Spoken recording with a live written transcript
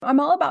I'm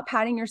all about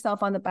patting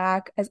yourself on the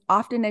back as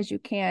often as you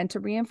can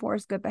to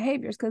reinforce good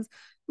behaviors, because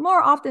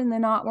more often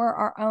than not, we're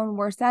our own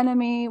worst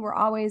enemy. We're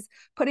always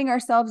putting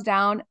ourselves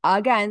down,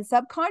 again,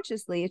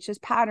 subconsciously. It's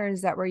just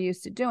patterns that we're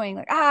used to doing.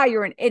 Like,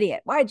 you're an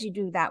idiot. Why'd you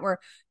do that? Where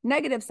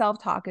negative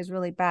self-talk is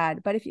really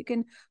bad. But if you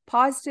can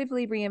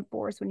positively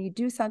reinforce when you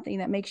do something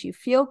that makes you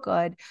feel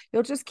good,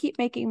 you'll just keep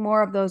making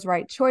more of those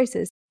right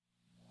choices.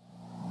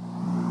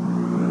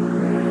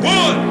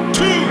 1,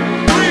 2,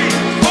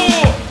 3, 4.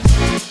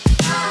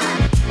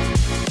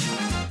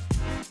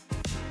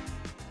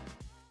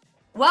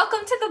 Welcome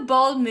to the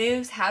Bold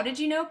Moves How Did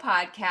You Know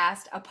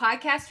podcast, a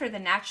podcast for the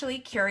naturally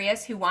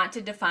curious who want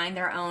to define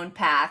their own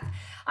path.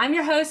 I'm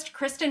your host,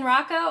 Kristen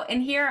Rocco,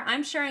 and here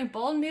I'm sharing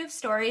bold move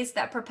stories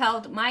that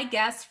propelled my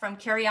guests from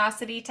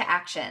curiosity to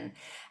action.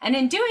 And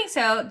in doing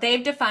so,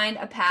 they've defined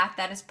a path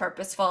that is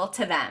purposeful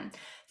to them.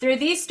 Through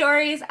these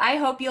stories, I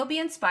hope you'll be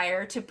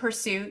inspired to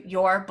pursue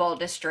your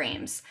boldest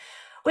dreams.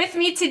 With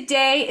me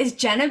today is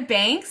Jenna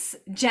Banks.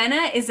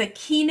 Jenna is a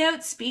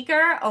keynote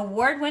speaker,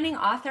 award-winning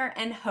author,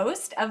 and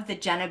host of The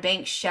Jenna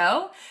Banks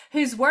Show,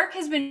 whose work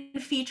has been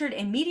featured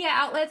in media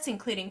outlets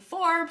including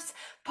Forbes,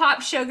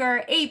 Pop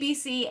Sugar,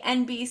 ABC,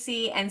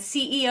 NBC, and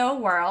CEO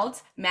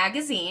World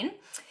magazine.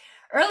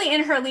 Early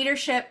in her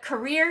leadership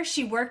career,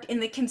 she worked in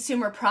the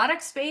consumer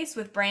product space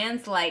with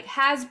brands like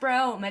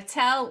Hasbro,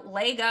 Mattel,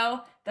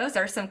 Lego. Those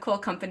are some cool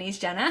companies,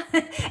 Jenna.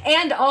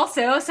 And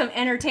also some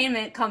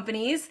entertainment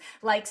companies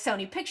like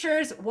Sony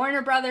Pictures,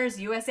 Warner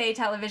Brothers, USA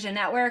Television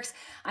Networks.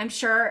 I'm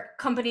sure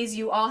companies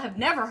you all have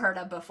never heard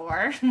of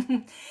before.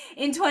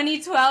 In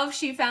 2012,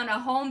 she found a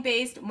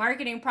home-based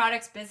marketing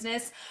products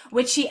business,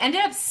 which she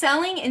ended up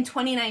selling in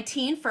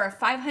 2019 for a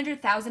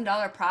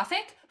 $500,000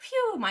 profit.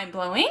 Phew,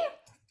 mind-blowing.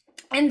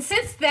 And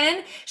since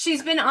then,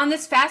 she's been on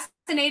this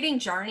fascinating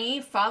journey,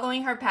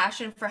 following her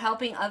passion for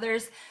helping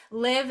others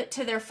live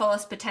to their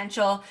fullest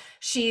potential.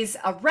 She's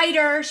a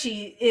writer,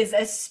 she is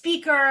a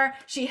speaker,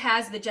 she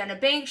has the Jenna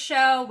Banks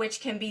Show, which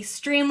can be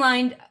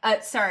streamed on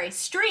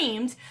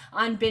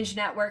Binge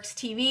Network's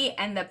TV,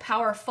 and the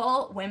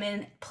powerful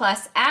Women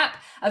Plus app,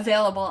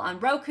 available on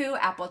Roku,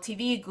 Apple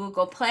TV,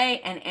 Google Play,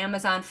 and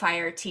Amazon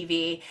Fire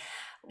TV.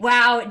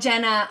 Wow,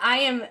 Jenna, I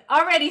am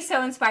already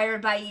so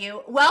inspired by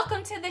you.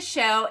 Welcome to the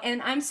show,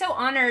 and I'm so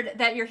honored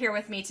that you're here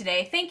with me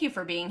today. Thank you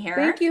for being here.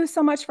 Thank you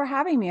so much for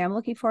having me. I'm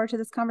looking forward to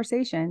this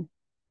conversation.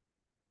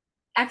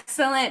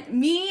 Excellent.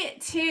 Me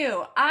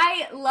too.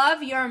 I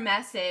love your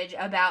message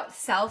about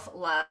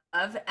self-love,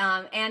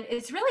 and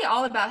it's really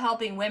all about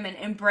helping women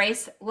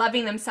embrace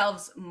loving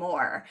themselves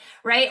more,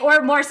 right?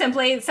 Or more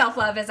simply,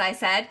 self-love, as I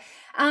said.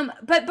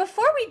 But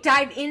before we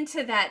dive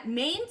into that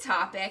main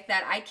topic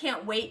that I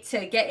can't wait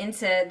to get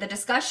into the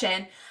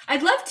discussion,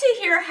 I'd love to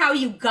hear how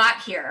you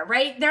got here,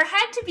 right? There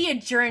had to be a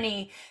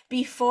journey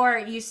before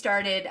you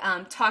started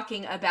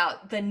talking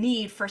about the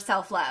need for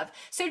self-love.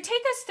 So take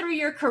us through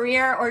your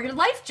career or your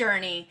life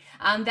journey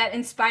that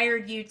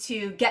inspired you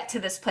to get to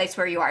this place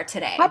where you are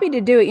today. Happy to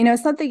do it. You know,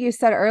 something you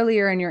said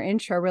earlier in your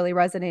intro really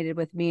resonated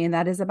with me, and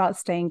that is about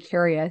staying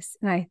curious.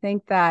 And I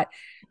think that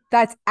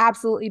that's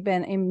absolutely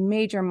been a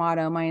major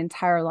motto my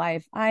entire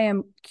life. I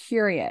am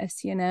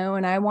curious,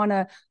 and I want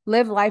to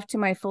live life to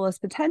my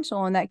fullest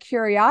potential. And that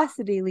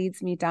curiosity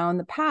leads me down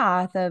the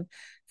path of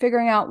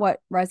figuring out what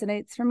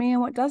resonates for me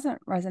and what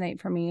doesn't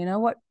resonate for me.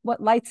 What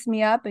lights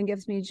me up and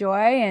gives me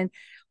joy, and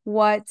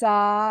what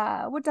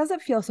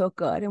doesn't feel so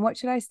good, and what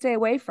should I stay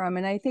away from.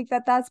 And I think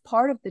that that's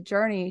part of the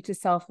journey to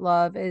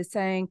self-love, is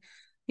saying,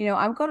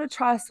 I'm going to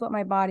trust what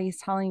my body is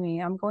telling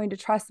me. I'm going to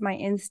trust my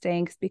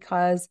instincts,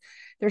 because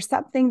there's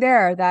something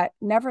there that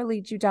never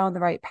leads you down the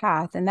right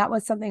path. And that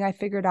was something I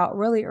figured out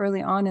really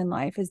early on in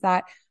life, is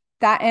that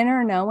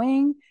inner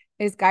knowing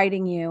is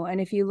guiding you. And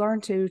if you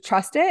learn to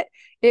trust it,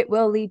 it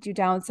will lead you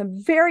down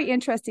some very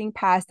interesting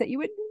paths that you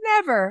would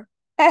never,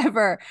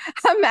 ever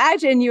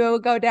imagine you will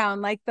go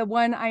down, like the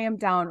one I am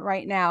down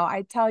right now.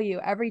 I tell you,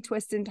 every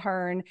twist and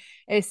turn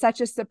is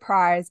such a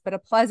surprise, but a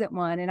pleasant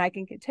one. And I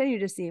can continue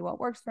to see what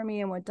works for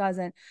me and what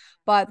doesn't.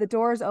 But the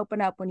doors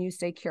open up when you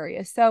stay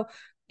curious. So,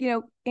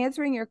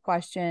 answering your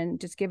question,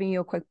 just giving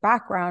you a quick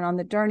background on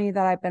the journey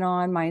that I've been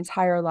on my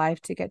entire life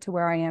to get to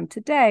where I am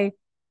today.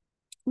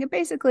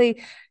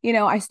 Basically,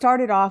 I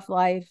started off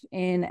life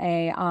in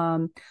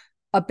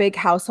a big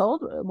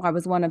household. I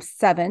was one of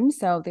 7,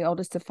 so the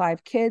oldest of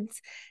 5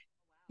 kids.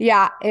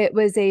 Yeah, it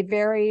was a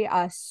very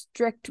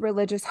strict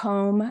religious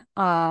home.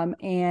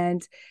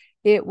 And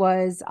it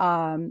was,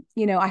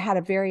 I had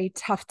a very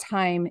tough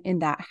time in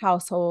that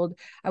household.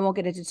 I won't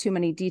get into too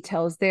many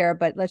details there,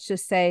 but let's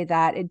just say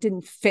that it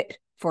didn't fit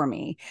for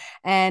me.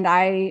 And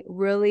I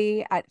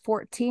really, at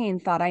 14,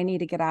 thought I need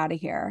to get out of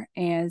here.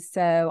 And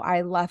so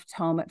I left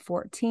home at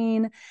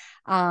 14.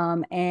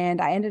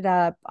 And I ended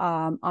up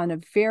on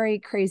a very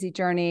crazy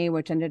journey,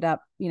 which ended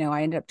up,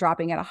 I ended up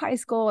dropping out of high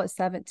school at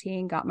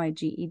 17, got my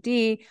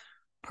GED,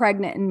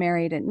 pregnant and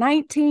married at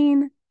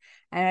 19.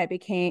 And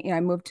I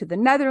moved to the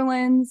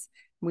Netherlands.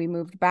 We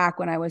moved back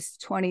when I was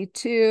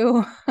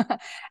 22.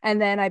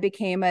 And then I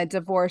became a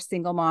divorced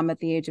single mom at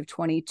the age of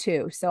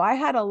 22. So I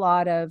had a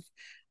lot of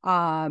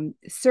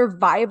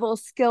survival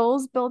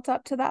skills built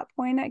up to that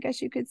point, I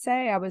guess you could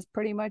say. I was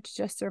pretty much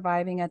just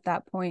surviving at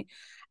that point.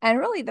 And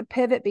really the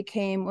pivot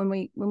became when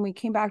we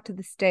came back to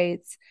the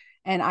States,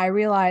 and I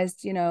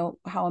realized,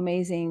 how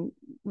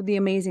the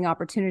amazing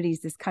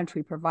opportunities this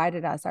country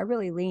provided us. I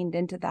really leaned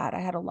into that. I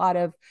had a lot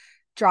of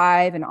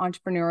drive and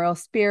entrepreneurial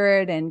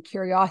spirit and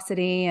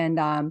curiosity,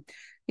 and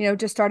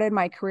just started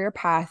my career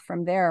path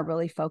from there,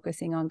 really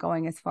focusing on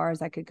going as far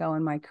as I could go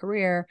in my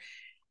career.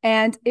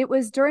 And it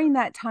was during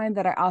that time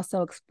that I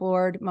also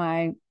explored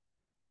my,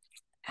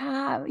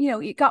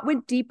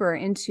 went deeper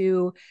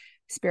into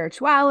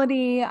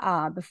spirituality.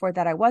 Before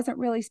that, I wasn't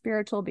really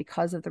spiritual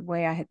because of the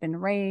way I had been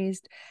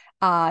raised.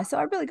 So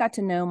I really got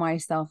to know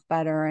myself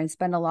better and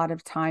spend a lot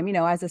of time,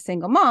 as a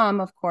single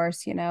mom, of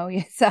course, you're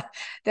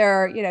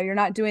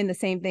not doing the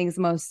same things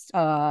most,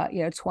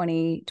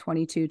 20,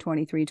 22,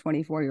 23,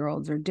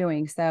 24-year-olds are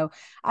doing. So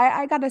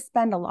I got to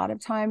spend a lot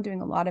of time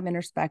doing a lot of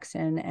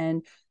introspection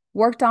and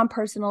worked on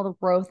personal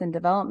growth and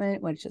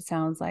development, which it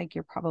sounds like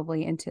you're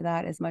probably into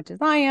that as much as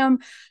I am,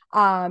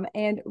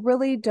 and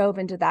really dove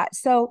into that.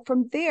 So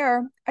from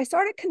there, I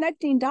started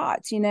connecting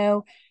dots,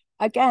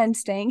 again,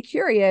 staying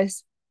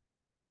curious.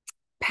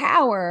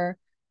 Power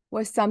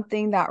was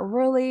something that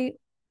really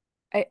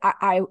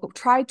I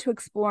tried to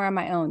explore on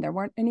my own. There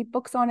weren't any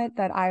books on it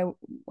that I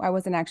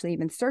wasn't actually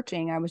even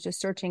searching. I was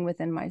just searching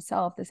within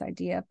myself, this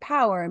idea of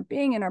power and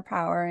being in our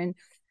power. And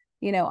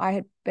I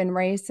had been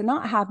raised to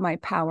not have my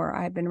power.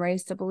 I had been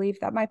raised to believe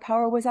that my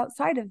power was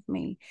outside of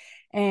me.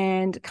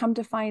 And come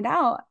to find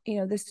out,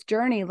 this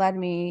journey led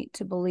me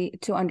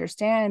to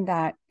understand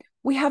that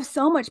we have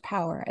so much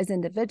power as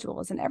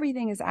individuals, and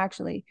everything is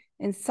actually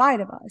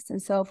inside of us.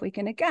 And so if we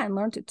can, again,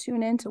 learn to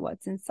tune into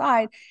what's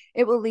inside,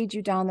 it will lead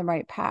you down the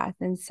right path.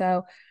 And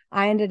so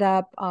I ended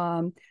up,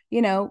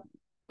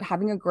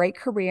 having a great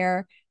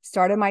career,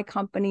 started my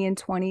company in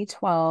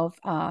 2012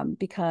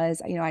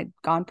 because, I'd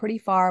gone pretty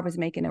far, was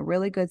making a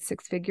really good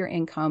 6-figure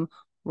income,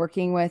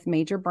 working with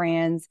major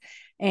brands.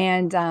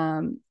 And,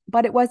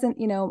 but it wasn't,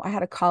 I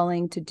had a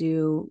calling to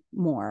do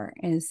more.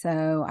 And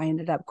so I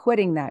ended up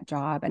quitting that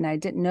job, and I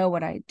didn't know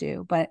what I'd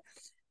do, but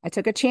I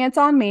took a chance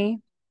on me,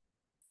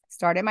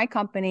 started my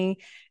company,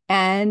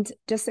 and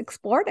just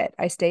explored it.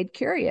 I stayed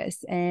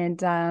curious,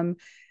 and,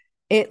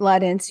 it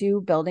led into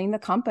building the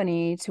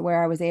company to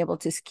where I was able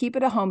to keep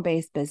it a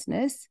home-based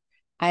business.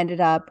 I ended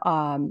up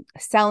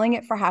selling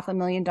it for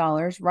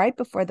 $500,000 right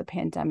before the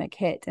pandemic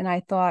hit. And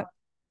I thought,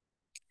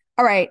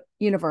 all right,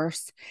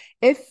 universe,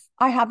 if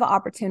I have the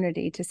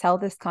opportunity to sell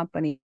this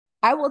company,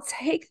 I will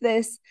take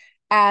this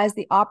as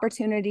the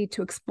opportunity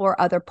to explore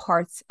other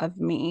parts of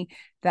me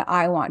that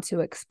I want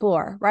to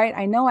explore, right?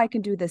 I know I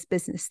can do this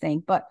business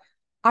thing, but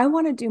I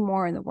want to do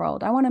more in the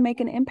world. I want to make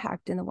an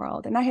impact in the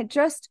world. And I had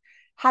just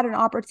had an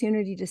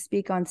opportunity to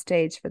speak on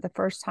stage for the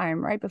first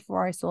time right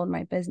before I sold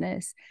my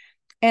business.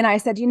 And I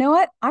said, you know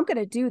what? I'm going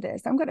to do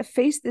this. I'm going to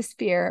face this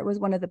fear. It was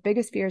one of the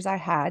biggest fears I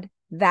had,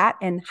 that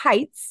and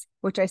heights,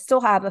 which I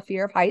still have a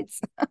fear of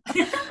heights.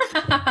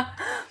 I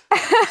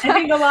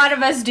think a lot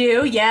of us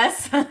do.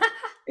 Yes.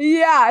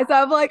 Yeah. So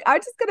I'm like, I'm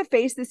just going to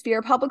face this fear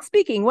of public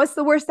speaking. What's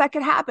the worst that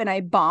could happen?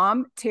 I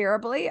bomb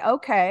terribly.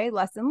 Okay.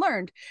 Lesson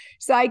learned.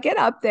 So I get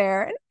up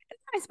there, and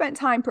I spent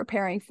time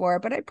preparing for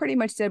it, but I pretty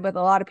much did what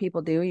a lot of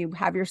people do. You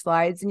have your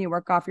slides and you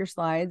work off your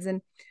slides.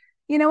 And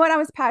you know what? I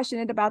was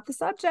passionate about the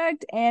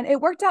subject, and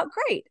it worked out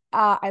great.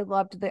 I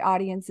loved the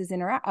audience's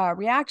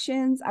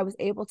reactions. I was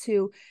able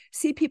to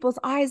see people's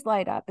eyes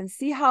light up and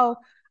see how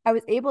I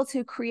was able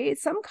to create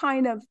some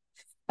kind of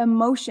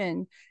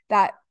emotion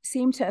that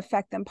seemed to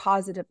affect them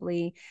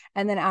positively.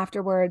 And then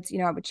afterwards,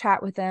 I would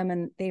chat with them,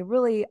 and they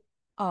really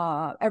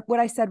what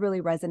I said really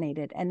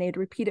resonated, and they'd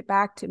repeat it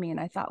back to me. And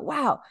I thought,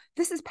 wow,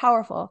 this is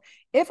powerful.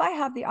 If I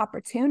have the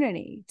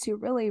opportunity to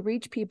really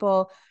reach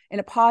people in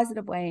a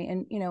positive way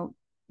and,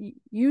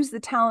 use the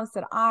talents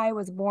that I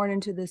was born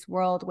into this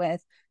world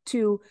with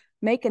to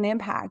make an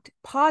impact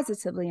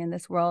positively in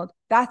this world,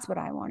 that's what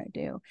I want to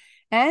do.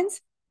 And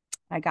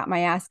I got my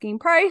asking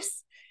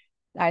price.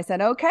 I said,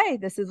 okay,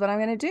 this is what I'm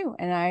going to do.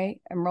 And I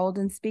enrolled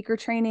in speaker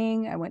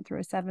training. I went through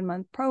a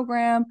 7-month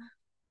program,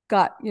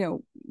 got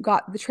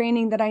the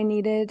training that I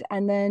needed,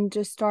 and then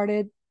just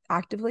started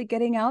actively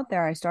getting out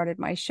there. I started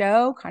my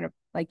show kind of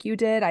like you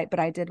did, but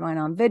I did mine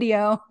on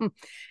video.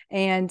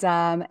 And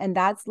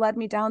that's led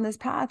me down this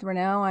path where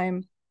now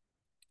I'm,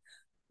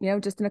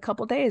 just in a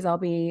couple of days, I'll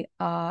be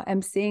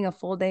emceeing a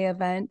full day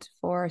event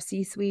for a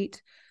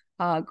C-suite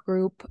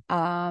group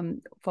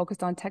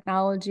focused on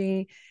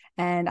technology.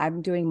 And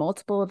I'm doing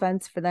multiple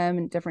events for them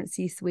in different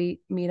C-suite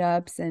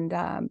meetups. And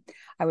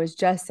I was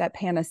just at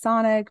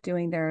Panasonic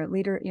doing their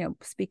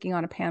speaking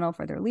on a panel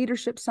for their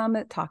leadership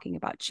summit, talking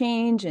about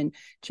change and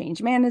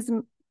change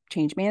management,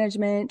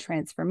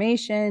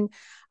 transformation.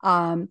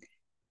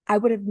 I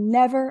would have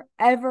never,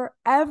 ever,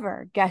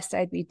 ever guessed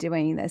I'd be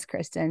doing this,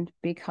 Kristen,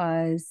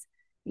 because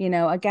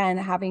again,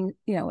 having,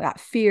 that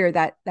fear,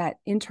 that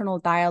internal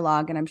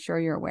dialogue, and I'm sure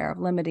you're aware of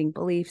limiting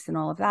beliefs and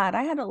all of that.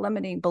 I had a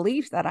limiting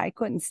belief that I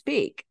couldn't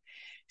speak.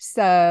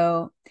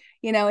 So,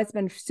 it's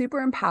been super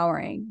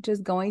empowering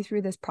just going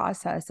through this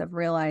process of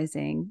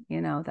realizing,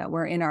 that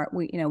we're in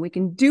we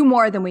can do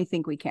more than we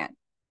think we can.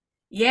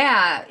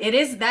 Yeah, it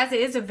is. That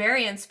is a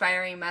very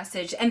inspiring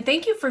message. And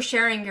thank you for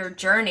sharing your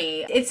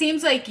journey. It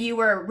seems like you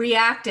were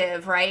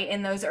reactive, right,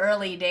 in those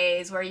early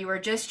days where you were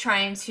just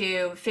trying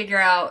to figure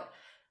out,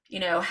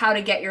 how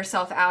to get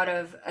yourself out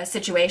of a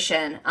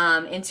situation,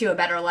 into a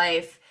better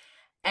life.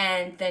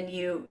 And then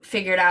you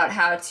figured out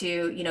how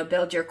to,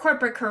 build your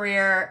corporate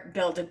career,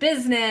 build a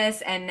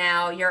business, and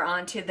now you're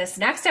on to this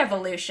next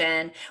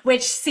evolution,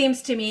 which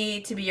seems to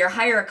me to be your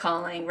higher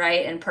calling,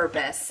 right, and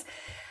purpose.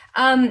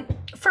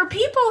 For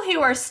people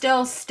who are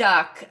still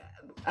stuck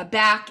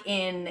back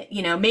in,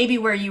 maybe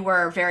where you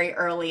were very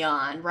early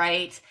on,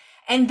 right?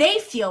 And they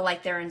feel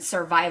like they're in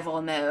survival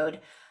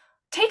mode.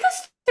 Take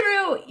us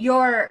through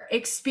your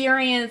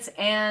experience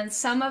and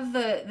some of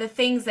the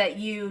things that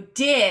you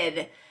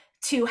did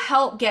to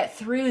help get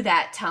through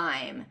that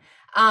time,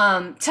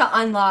 to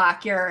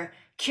unlock your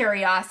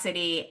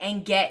curiosity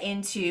and get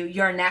into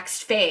your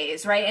next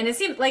phase, right? And it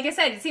seems, like I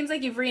said, it seems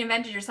like you've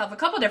reinvented yourself a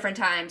couple different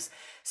times.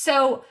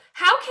 So,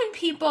 how can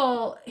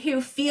people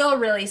who feel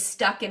really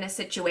stuck in a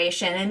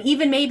situation and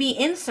even maybe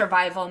in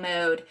survival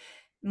mode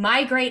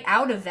migrate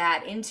out of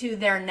that into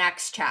their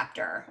next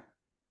chapter?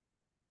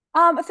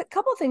 A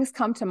couple of things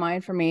come to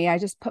mind for me.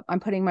 I'm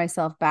putting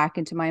myself back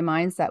into my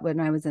mindset when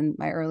I was in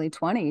my early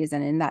 20s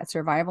and in that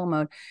survival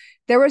mode.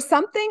 There was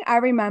something I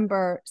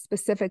remember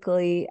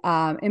specifically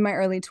in my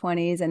early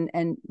 20s,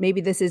 and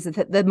maybe this is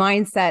the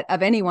mindset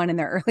of anyone in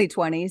their early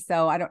 20s.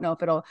 So I don't know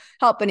if it'll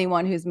help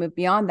anyone who's moved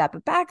beyond that.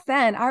 But back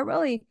then, I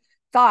really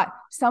thought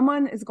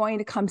someone is going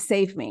to come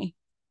save me.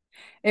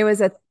 It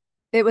was a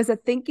it was a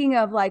thinking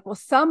of like, well,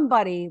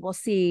 somebody will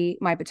see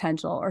my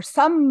potential, or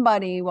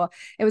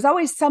it was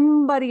always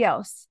somebody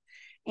else.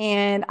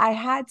 And I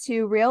had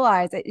to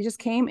realize it just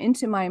came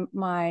into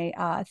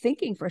my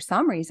thinking for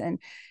some reason,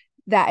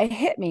 that it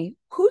hit me.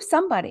 Who's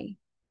somebody?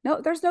 No,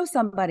 there's no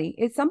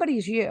somebody.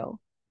 Somebody's you.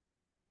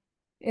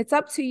 It's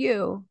up to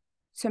you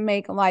to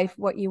make life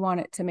what you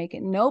want it to make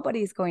it.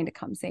 Nobody's going to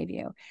come save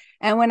you.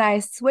 And when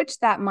I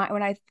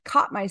when I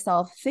caught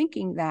myself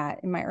thinking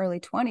that in my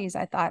early 20s,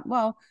 I thought,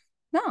 well,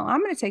 no,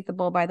 I'm going to take the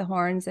bull by the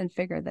horns and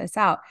figure this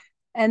out.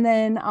 And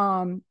then,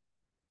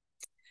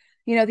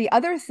 the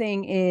other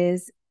thing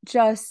is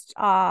just,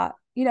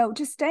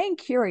 just staying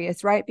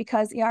curious, right?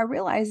 Because, I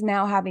realize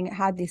now, having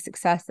had the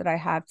success that I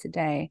have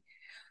today,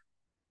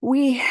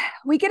 we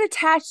get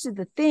attached to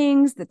the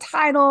things, the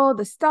title,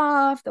 the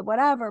stuff, the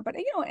whatever. But,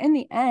 in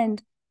the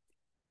end,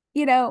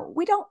 we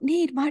don't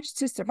need much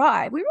to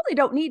survive. We really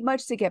don't need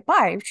much to get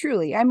by,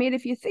 truly. I mean,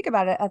 if you think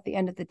about it, at the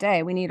end of the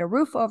day, we need a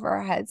roof over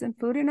our heads and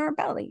food in our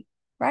belly,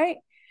 right?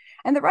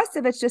 And the rest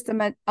of it's just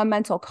a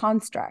mental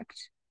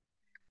construct.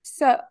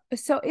 So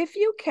if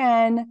you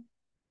can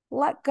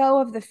let go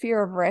of the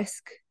fear of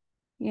risk,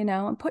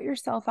 and put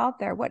yourself out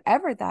there,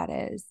 whatever that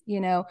is,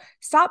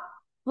 stop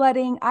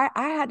letting, I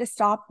had to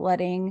stop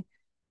letting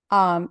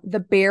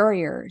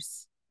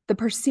the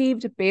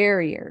perceived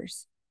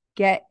barriers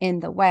get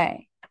in the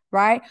way,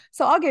 right?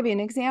 So I'll give you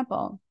an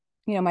example.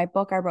 My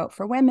book I wrote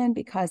for women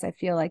because I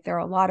feel like there are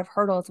a lot of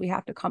hurdles we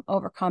have to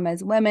overcome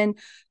as women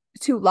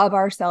to love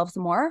ourselves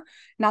more.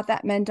 Not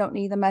that men don't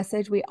need the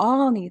message. We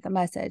all need the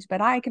message, but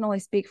I can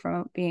only speak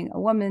from being a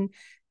woman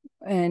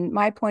and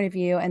my point of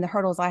view and the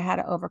hurdles I had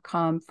to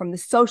overcome from the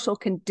social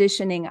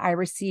conditioning I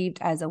received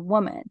as a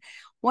woman.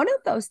 One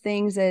of those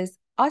things is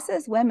us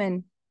as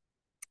women,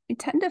 we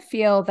tend to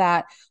feel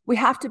that we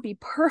have to be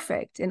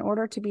perfect in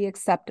order to be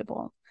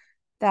acceptable.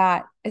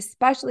 That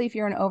especially if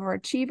you're an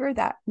overachiever,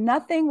 that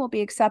nothing will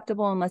be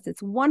acceptable unless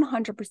it's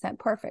 100%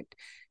 perfect.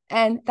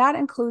 And that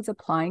includes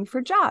applying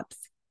for jobs.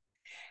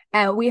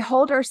 And we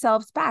hold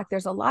ourselves back.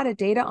 There's a lot of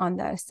data on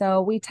this.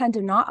 So we tend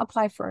to not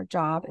apply for a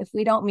job if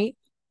we don't meet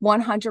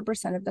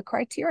 100% of the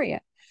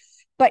criteria.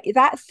 But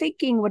that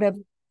thinking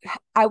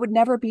I would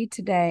never be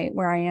today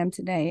where I am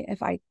today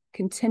if I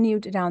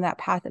continued down that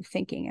path of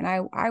thinking. And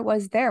I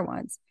was there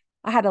once.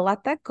 I had to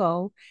let that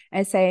go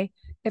and say,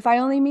 if I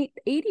only meet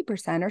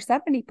 80% or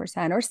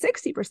 70% or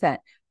 60%,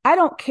 I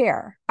don't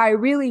care. I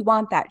really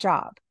want that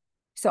job.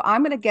 So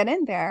I'm going to get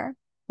in there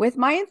with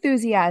my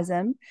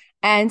enthusiasm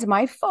and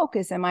my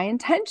focus and my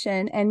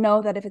intention, and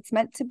know that if it's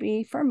meant to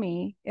be for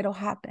me, it'll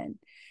happen.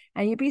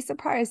 And you'd be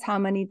surprised how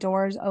many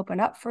doors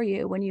open up for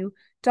you when you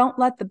don't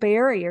let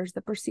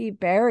the perceived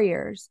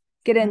barriers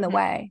get in the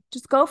way.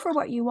 Just go for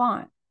what you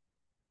want.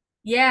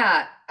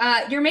 Yeah,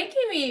 you're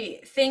making me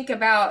think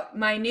about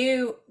my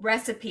new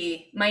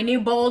recipe, my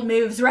new Bold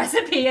Moves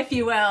recipe, if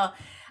you will,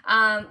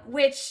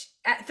 which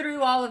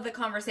through all of the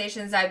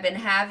conversations I've been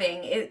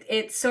having,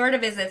 it sort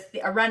of is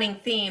a running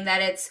theme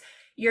that it's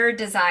your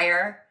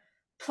desire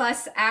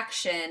plus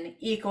action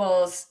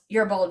equals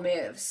your bold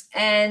moves.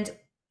 And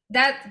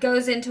that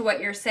goes into what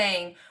you're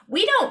saying.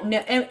 We don't know,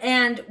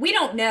 and we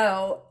don't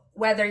know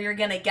whether you're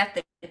going to get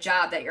the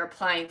job that you're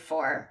applying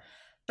for.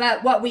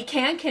 But what we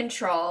can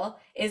control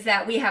is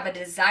that we have a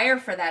desire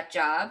for that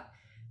job.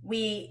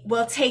 We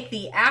will take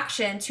the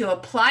action to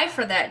apply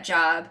for that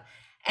job.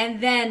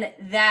 And then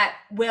that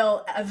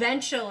will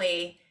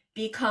eventually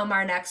become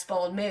our next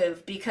bold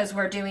move because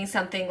we're doing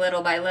something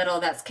little by little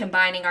that's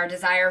combining our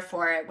desire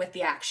for it with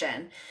the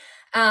action.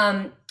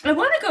 I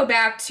want to go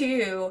back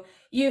to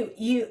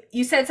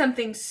you said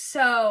something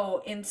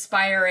so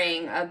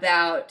inspiring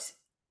about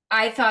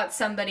I thought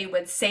somebody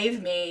would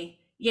save me,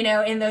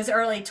 in those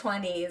early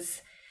 20s,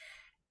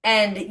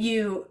 and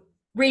you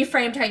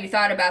reframed how you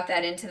thought about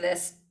that into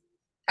this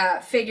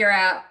figure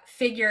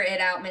it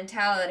out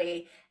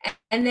mentality.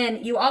 And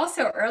then you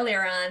also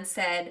earlier on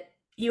said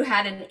you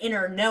had an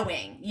inner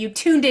knowing. You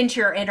tuned into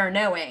your inner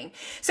knowing.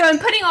 So I'm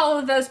putting all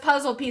of those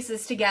puzzle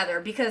pieces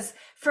together because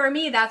for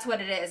me, that's what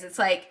it is. It's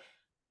like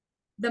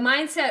the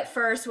mindset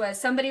first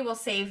was somebody will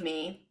save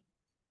me.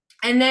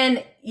 And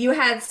then you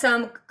had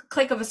some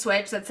click of a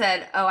switch that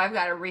said, oh, I've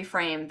got to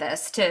reframe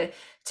this to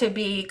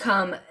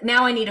become,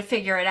 now I need to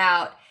figure it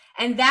out.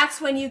 And that's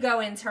when you go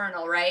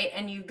internal, right?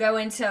 And you go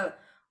into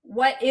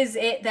what is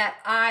it that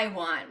I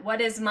want?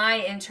 What is my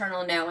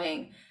internal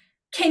knowing?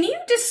 Can you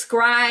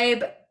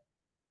describe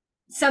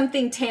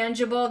something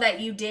tangible that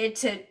you did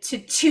to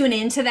tune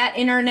into that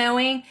inner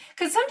knowing?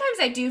 Because sometimes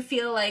I do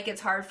feel like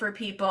it's hard for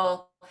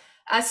people,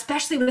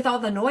 especially with all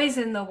the noise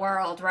in the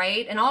world,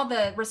 right? And all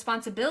the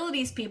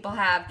responsibilities people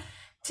have,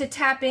 to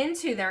tap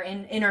into their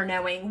inner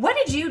knowing. What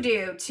did you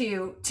do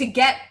to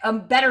get a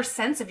better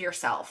sense of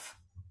yourself?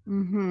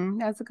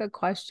 That's a good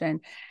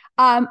question.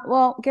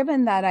 Well,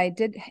 given that I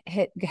did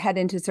head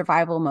into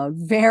survival mode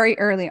very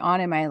early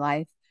on in my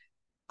life,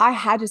 I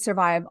had to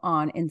survive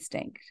on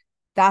instinct.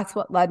 That's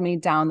what led me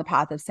down the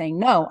path of saying,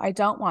 no, I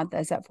don't want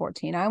this at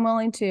 14. I'm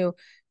willing to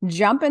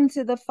jump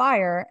into the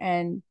fire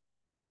and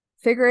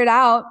figure it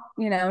out,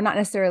 not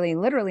necessarily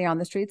literally on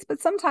the streets, but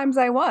sometimes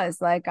I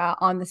was like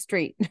on the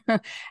street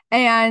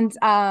and,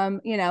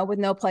 with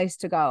no place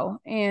to go.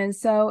 And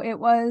so it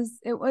was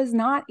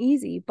not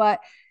easy, but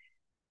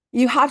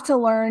you have to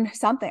learn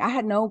something. I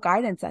had no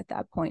guidance at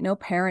that point, no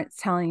parents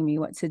telling me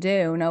what to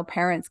do, no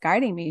parents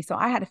guiding me. So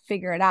I had to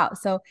figure it out.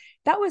 So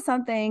that was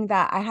something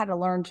that I had to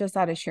learn just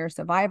out of sheer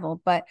survival.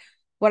 But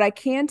what I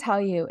can tell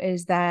you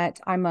is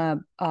that I'm a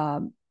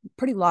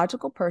pretty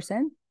logical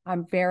person.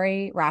 I'm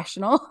very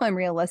rational. I'm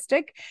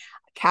realistic,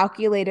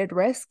 calculated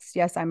risks.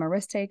 Yes, I'm a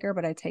risk taker,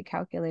 but I take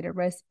calculated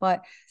risks.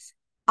 But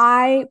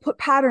I put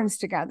patterns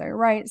together,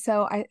 right?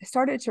 So I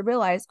started to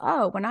realize,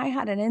 oh, when I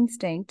had an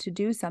instinct to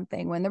do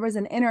something, when there was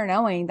an inner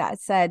knowing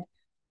that said,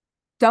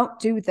 don't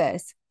do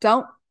this,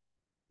 don't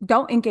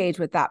engage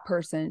with that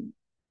person,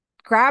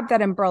 grab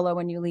that umbrella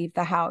when you leave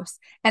the house,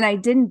 and I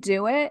didn't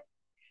do it,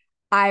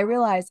 I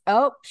realized,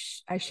 oh,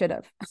 I should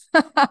have.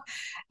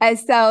 And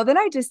so then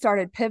I just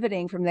started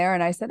pivoting from there.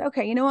 And I said,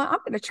 okay, you know what? I'm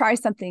going to try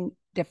something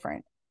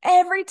different.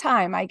 Every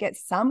time I get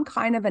some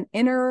kind of an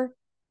inner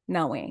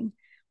knowing,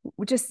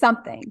 which is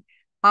something,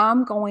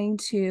 I'm going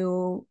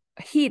to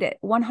heed it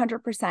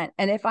 100%.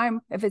 And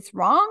if it's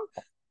wrong,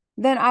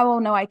 then I will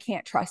know I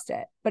can't trust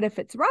it. But if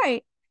it's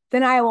right,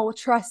 then I will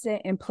trust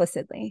it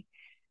implicitly.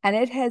 And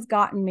it has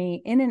gotten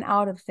me in and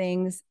out of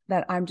things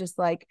that I'm just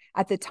like,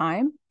 at the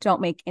time,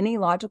 don't make any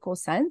logical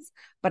sense,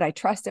 but I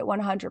trust it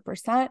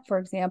 100%. For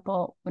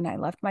example, when I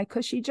left my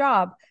cushy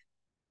job,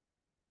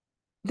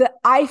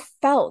 I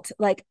felt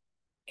like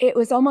it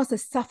was almost a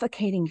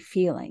suffocating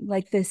feeling,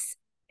 like this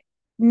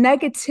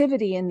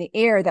negativity in the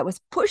air that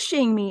was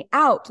pushing me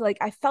out. Like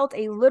I felt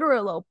a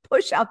literal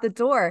push out the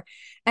door.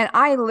 And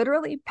I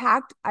literally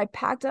packed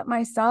up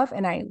my stuff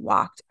and I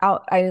walked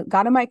out. I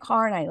got in my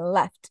car and I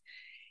left.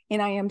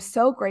 And I am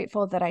so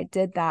grateful that I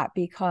did that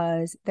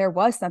because there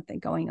was something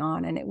going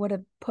on and it would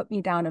have put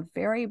me down a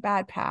very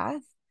bad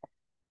path.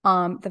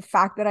 The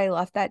fact that I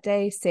left that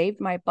day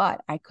saved my butt.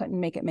 I couldn't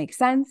make it make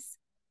sense.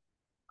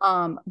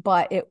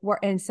 But it were,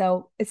 and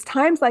so it's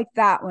times like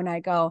that when I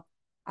go,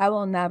 I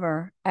will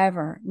never,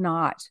 ever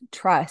not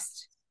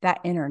trust that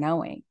inner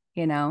knowing.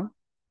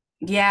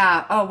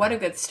 Yeah. Oh, what a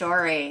good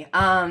story.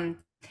 I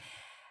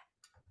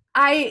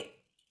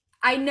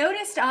I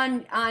noticed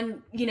on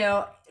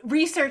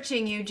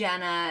researching you,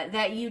 Jenna,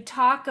 that you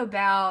talk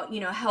about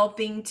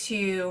helping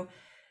to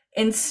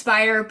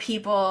inspire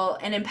people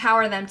and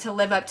empower them to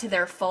live up to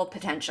their full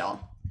potential,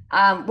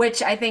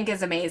 which I think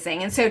is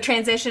amazing. And so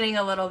transitioning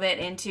a little bit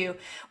into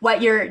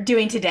what you're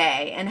doing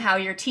today and how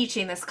you're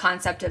teaching this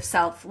concept of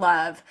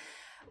self-love,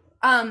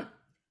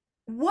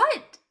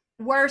 what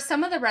were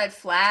some of the red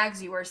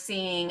flags you were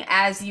seeing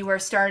as you were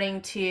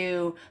starting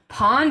to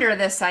ponder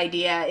this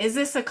idea? Is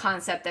this a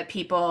concept that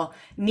people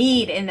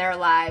need in their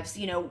lives?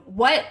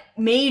 What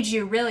made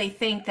you really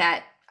think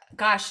that,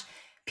 gosh,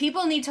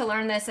 people need to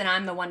learn this and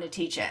I'm the one to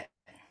teach it?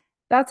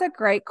 That's a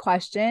great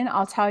question.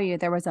 I'll tell you,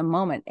 there was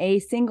a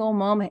single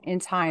moment in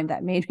time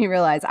that made me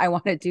realize I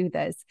want to do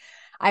this.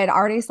 I had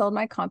already sold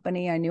my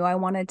company. I knew I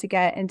wanted to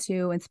get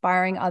into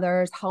inspiring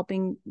others,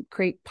 helping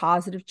create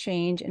positive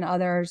change in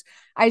others.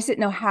 I just didn't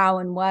know how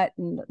and what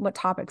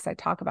topics I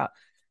talk about.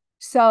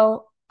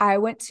 So I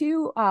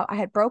I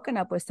had broken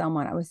up with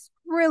someone I was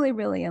really,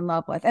 really in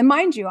love with. And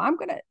mind you, I'm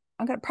gonna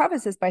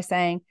preface this by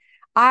saying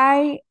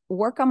I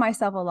work on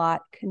myself a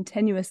lot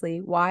continuously.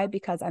 Why?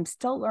 Because I'm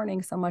still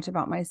learning so much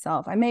about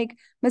myself. I make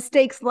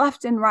mistakes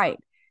left and right.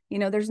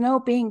 There's no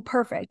being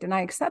perfect, and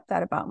I accept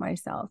that about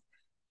myself.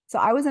 So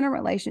I was in a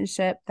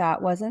relationship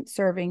that wasn't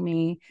serving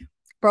me,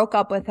 broke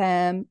up with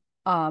him.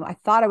 I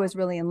thought I was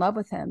really in love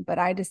with him, but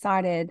I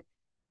decided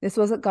this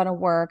wasn't going to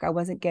work. I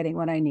wasn't getting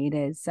what I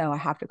needed. So I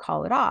have to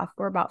call it off.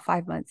 We're about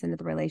 5 months into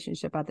the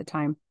relationship at the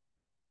time.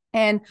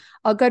 And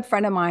a good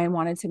friend of mine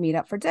wanted to meet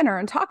up for dinner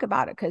and talk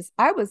about it because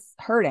I was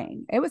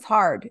hurting. It was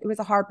hard. It was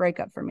a hard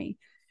breakup for me.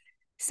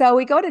 So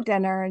we go to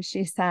dinner and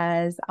she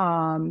says,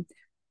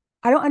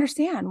 I don't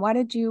understand.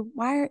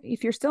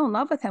 If you're still in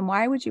love with him,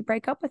 why would you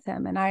break up with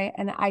him? And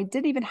I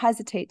didn't even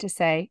hesitate to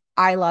say,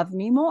 I love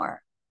me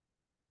more.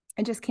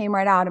 It just came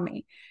right out of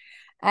me.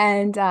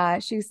 And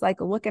she's like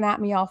looking at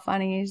me all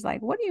funny. She's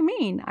like, what do you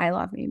mean I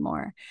love me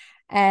more?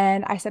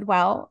 And I said,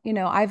 well,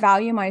 I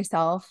value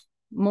myself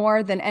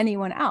more than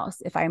anyone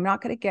else. If I'm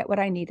not going to get what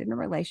I need in a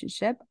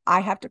relationship,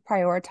 I have to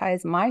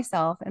prioritize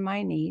myself and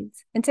my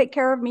needs and take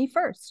care of me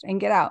first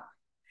and get out.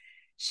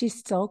 She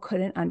still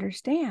couldn't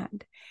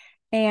understand.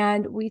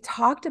 And we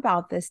talked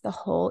about this the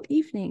whole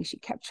evening. She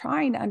kept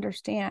trying to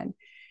understand.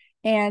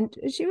 And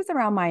she was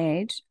around my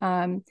age.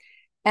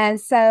 And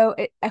so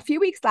a few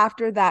weeks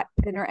after that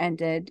dinner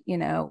ended,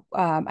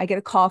 I get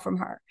a call from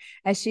her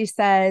and she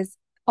says,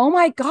 oh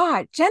my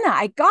God, Jenna,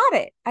 I got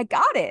it. I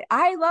got it.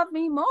 I love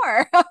me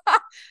more.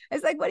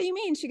 It's like, what do you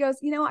mean? She goes,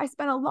 I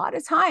spent a lot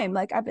of time.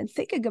 Like I've been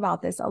thinking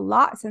about this a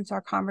lot since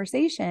our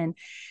conversation.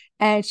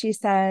 And she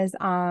says,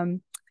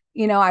 I'm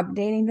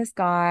dating this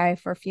guy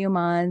for a few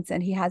months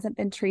and he hasn't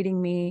been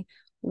treating me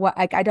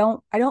I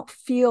don't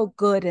feel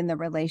good in the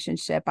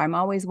relationship. I'm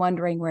always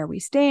wondering where we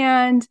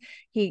stand.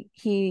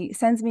 He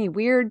sends me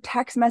weird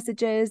text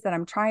messages that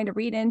I'm trying to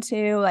read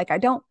into. Like I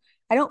don't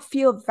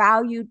feel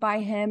valued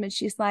by him. And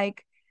she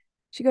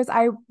goes,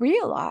 I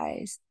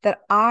realized that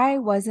I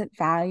wasn't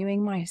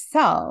valuing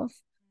myself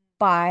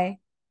by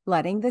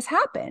letting this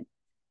happen.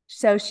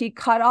 So she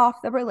cut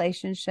off the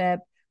relationship,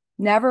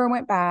 never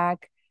went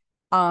back.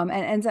 And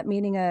ends up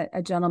meeting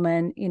a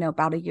gentleman,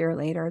 about a year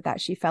later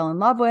that she fell in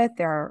love with.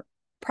 They're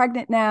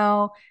pregnant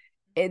now.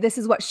 This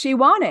is what she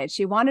wanted.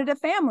 She wanted a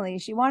family.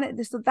 She wanted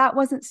this. So that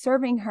wasn't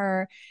serving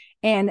her.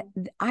 And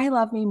I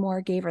Love Me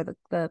More gave her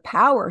the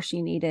power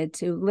she needed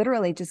to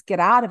literally just get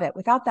out of it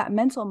without that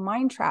mental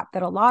mind trap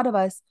that a lot of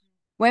us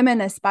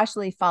women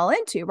especially fall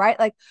into, right?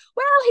 Like,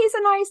 well, he's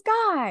a nice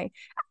guy.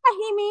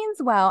 He means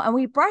well. And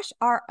we brush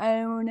our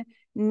own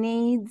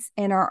needs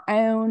and our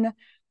own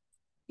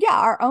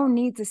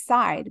needs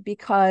aside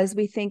because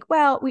we think,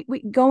 well,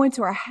 we go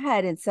into our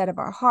head instead of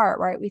our heart,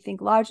 right? We think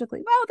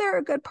logically, well, they're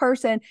a good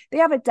person. They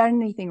haven't done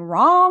anything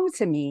wrong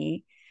to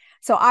me.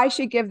 So I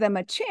should give them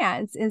a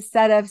chance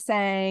instead of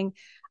saying,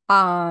 hey,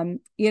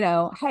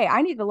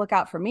 I need to look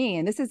out for me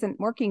and this isn't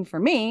working for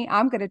me.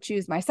 I'm going to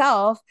choose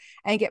myself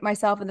and get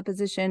myself in the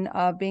position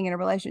of being in a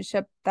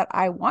relationship that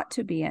I want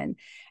to be in.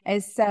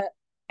 And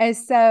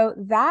so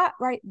that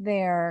right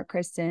there,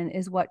 Kristen,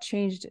 is what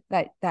changed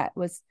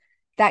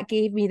that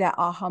gave me that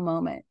aha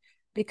moment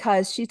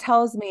because she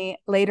tells me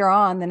later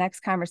on the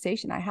next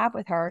conversation I have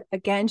with her,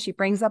 again, she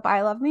brings up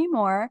I Love Me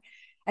More.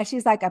 And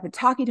she's like, I've been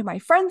talking to my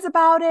friends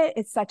about it.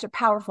 It's such a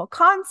powerful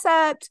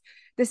concept.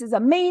 This is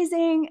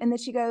amazing. And then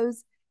she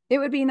goes, it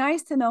would be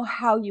nice to know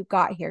how you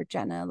got here,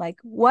 Jenna. Like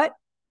what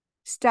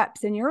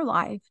steps in your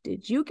life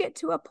did you get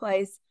to a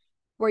place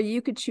where you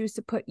could choose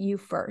to put you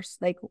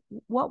first? Like,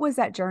 what was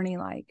that journey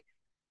like?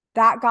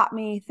 That got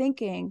me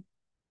thinking,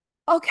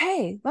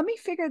 okay, let me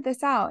figure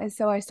this out. And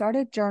so I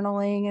started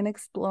journaling and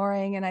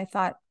exploring, and I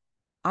thought,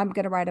 I'm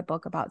going to write a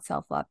book about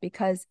self-love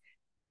because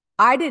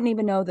I didn't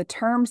even know the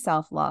term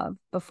self-love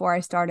before I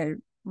started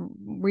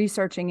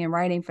researching and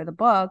writing for the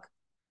book.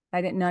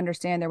 I didn't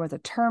understand there was a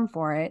term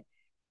for it.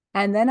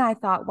 And then I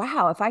thought,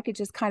 wow, if I could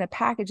just kind of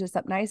package this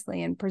up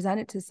nicely and present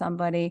it to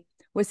somebody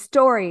with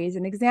stories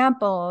and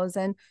examples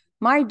and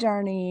my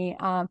journey,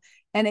 and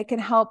it can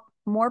help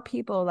more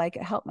people, like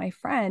it helped my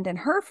friend and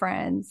her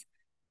friends,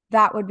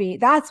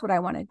 that's what I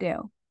want to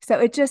do. So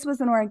it just was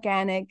an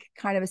organic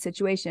kind of a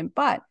situation,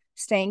 but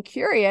staying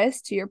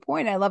curious, to your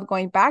point, I love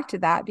going back to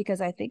that because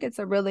I think it's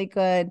a really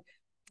good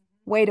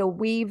way to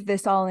weave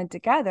this all in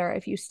together.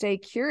 If you stay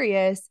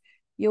curious,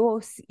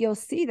 you'll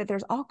see that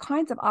there's all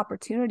kinds of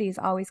opportunities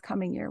always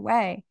coming your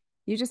way.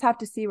 You just have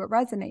to see what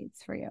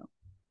resonates for you.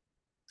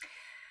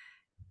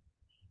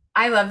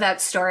 I love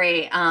that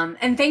story.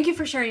 And thank you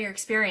for sharing your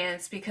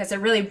experience because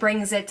it really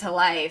brings it to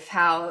life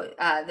how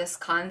this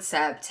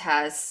concept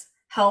has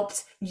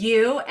helped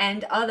you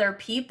and other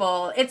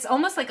people. It's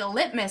almost like a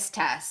litmus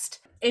test.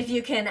 If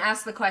you can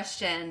ask the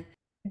question,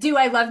 do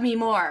I love me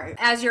more?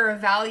 As you're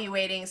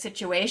evaluating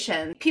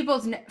situation,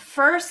 people's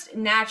first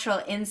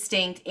natural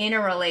instinct in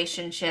a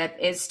relationship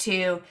is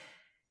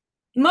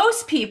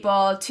most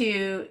people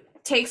to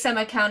take some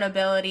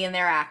accountability in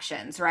their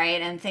actions,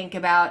 right? And think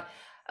about,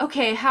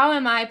 okay, how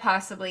am I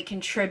possibly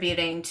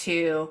contributing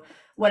to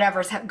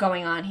whatever's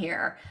going on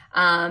here?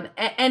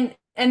 And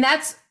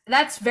that's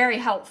that's very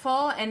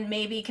helpful and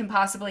maybe can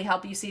possibly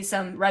help you see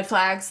some red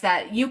flags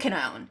that you can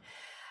own.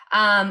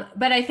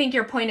 But I think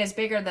your point is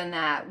bigger than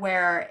that,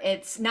 where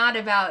it's not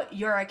about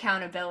your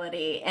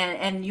accountability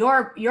and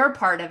your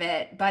part of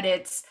it, but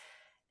it's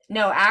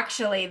no,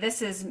 actually,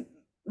 this is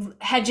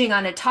hedging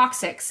on a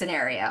toxic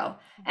scenario,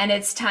 and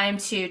it's time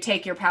to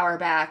take your power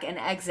back and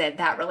exit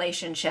that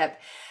relationship.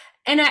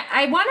 And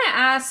I want to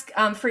ask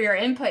for your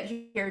input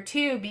here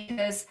too,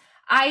 because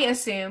I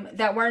assume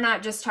that we're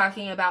not just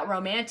talking about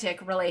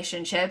romantic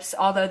relationships,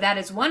 although that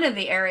is one of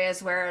the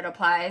areas where it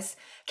applies.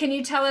 Can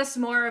you tell us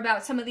more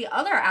about some of the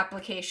other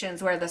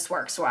applications where this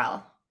works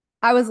well?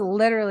 I was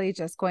literally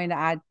just going to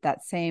add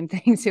that same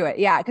thing to it.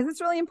 Yeah, because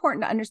it's really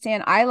important to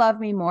understand I love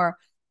me more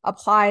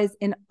applies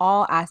in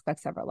all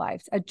aspects of our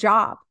lives. A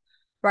job,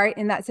 right?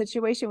 In that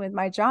situation with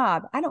my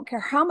job, I don't care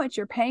how much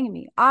you're paying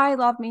me. I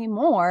love me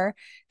more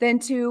than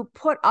to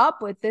put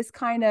up with this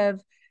kind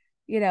of,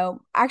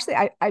 actually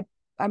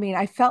I mean,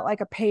 I felt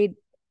like a paid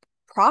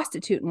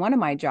prostitute in one of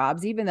my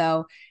jobs, even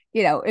though,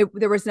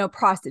 there was no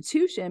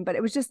prostitution, but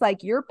it was just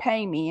like, you're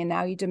paying me and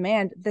now you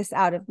demand this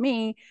out of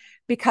me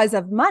because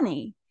of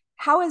money.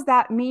 How is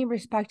that me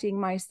respecting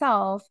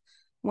myself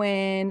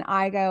when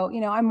I go,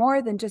 I'm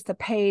more than just a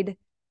paid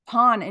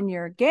pawn in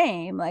your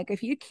game? Like,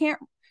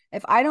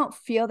 if I don't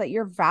feel that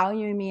you're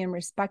valuing me and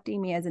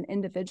respecting me as an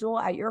individual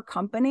at your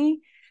company,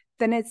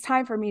 then it's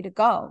time for me to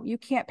go. You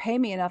can't pay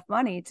me enough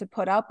money to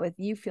put up with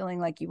you feeling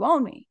like you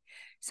own me.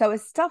 So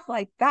it's stuff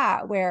like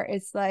that where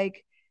it's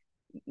like,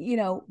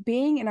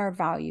 being in our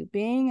value,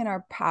 being in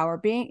our power,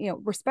 being,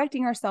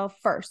 respecting ourselves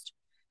first,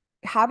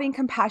 having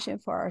compassion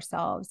for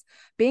ourselves,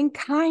 being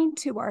kind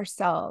to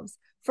ourselves,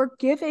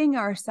 forgiving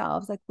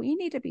ourselves. Like, we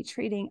need to be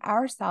treating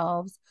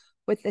ourselves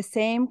with the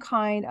same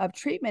kind of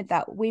treatment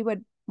that we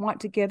would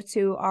want to give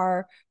to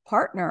our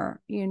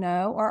partner,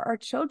 or our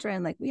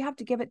children. Like, we have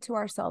to give it to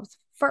ourselves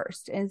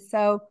first. And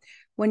so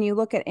when you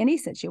look at any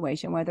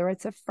situation, whether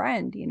it's a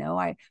friend,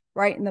 I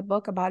write in the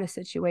book about a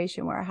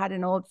situation where I had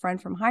an old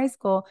friend from high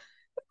school.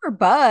 We were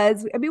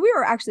buds. I mean, we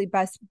were actually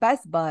best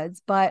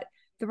buds, but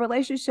the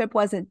relationship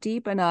wasn't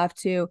deep enough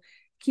to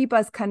keep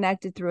us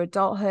connected through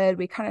adulthood.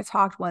 We kind of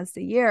talked once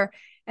a year.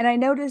 And I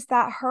noticed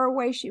that her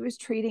way she was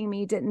treating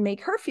me didn't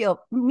make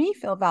me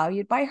feel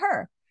valued by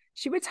her.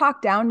 She would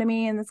talk down to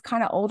me in this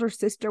kind of older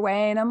sister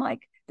way. And I'm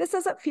like, this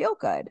doesn't feel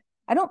good.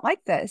 I don't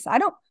like this. I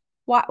don't,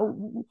 why,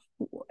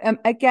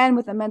 again,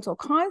 with the mental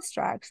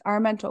constructs, our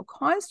mental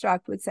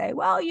construct would say,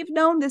 well, you've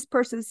known this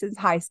person since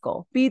high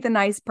school, be the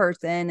nice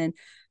person and,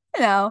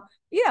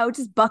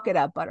 just buck it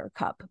up,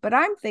 buttercup. But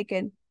I'm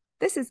thinking,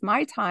 this is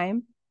my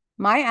time,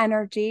 my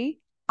energy.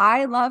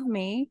 I love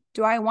me.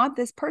 Do I want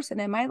this person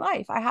in my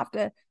life? I have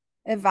to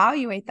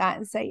evaluate that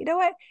and say, you know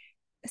what?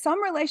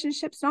 Some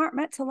relationships aren't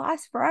meant to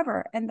last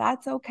forever, and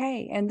that's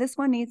okay. And this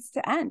one needs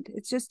to end.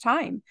 It's just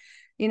time,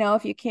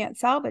 if you can't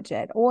salvage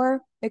it.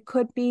 Or it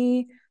could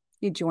be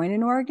you join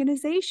an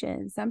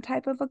organization, some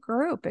type of a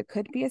group. It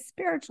could be a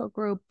spiritual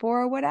group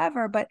or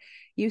whatever, but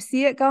you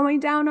see it going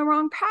down a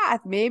wrong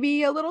path,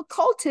 maybe a little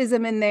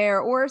cultism in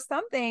there or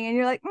something. And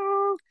you're like,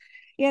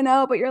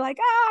 but you're like,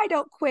 I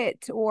don't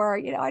quit, or,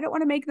 I don't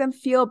want to make them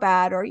feel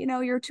bad, or,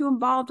 you're too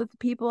involved with the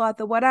people at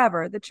the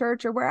whatever, the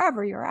church or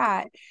wherever you're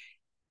at.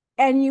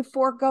 And you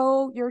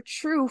forego your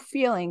true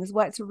feelings,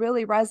 what's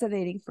really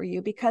resonating for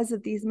you because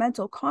of these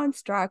mental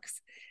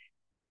constructs.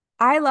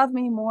 I love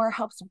me more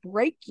helps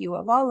break you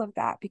of all of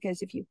that,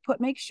 because if you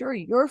make sure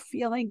you're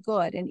feeling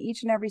good in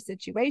each and every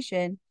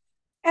situation.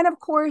 And of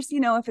course,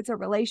 if it's a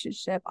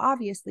relationship,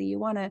 obviously you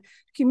want to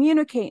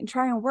communicate and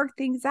try and work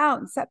things out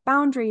and set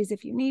boundaries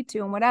if you need to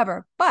and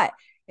whatever. But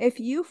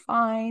if you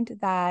find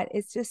that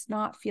it's just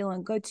not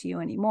feeling good to you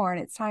anymore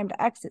and it's time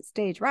to exit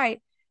stage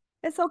right,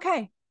 it's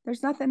okay.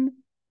 There's nothing,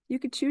 you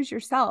could choose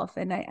yourself.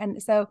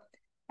 And so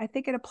I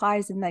think it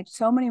applies in like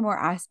so many more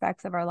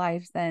aspects of our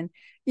lives than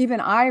even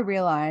I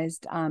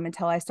realized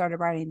until I started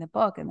writing the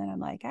book. And then I'm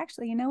like,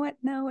 actually, you know what?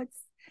 No,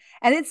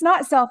 it's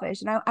not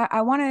selfish. And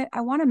I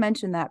want to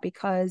mention that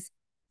because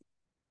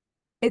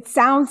it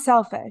sounds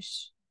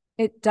selfish.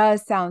 It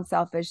does sound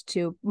selfish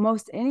to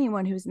most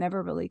anyone who's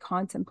never really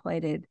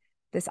contemplated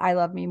this I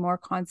love me more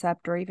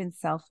concept or even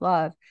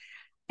self-love.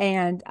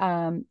 And,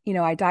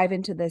 I dive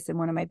into this in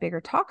one of my bigger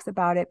talks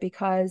about it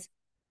because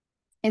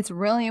it's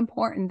really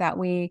important that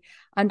we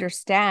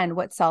understand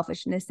what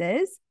selfishness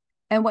is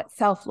and what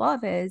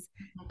self-love is.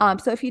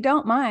 So if you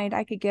don't mind,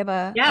 I could give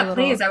a little...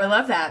 Please. I would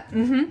love that.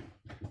 Mm-hmm.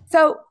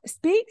 So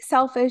being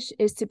selfish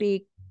is to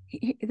be,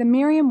 the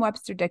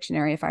Merriam-Webster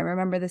dictionary, if I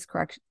remember this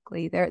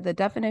correctly, the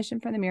definition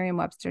from the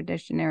Merriam-Webster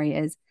dictionary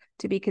is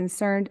to be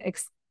concerned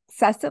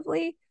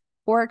excessively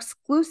or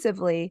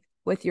exclusively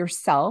with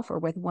yourself or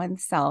with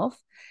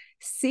oneself,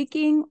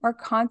 seeking or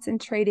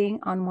concentrating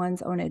on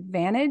one's own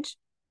advantage,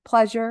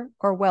 pleasure,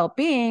 or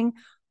well-being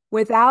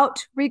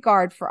without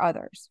regard for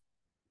others.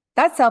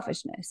 That's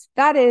selfishness.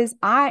 That is,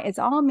 it's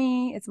all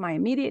me. It's my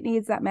immediate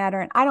needs that matter.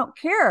 And I don't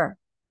care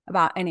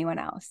about anyone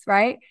else,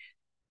 right?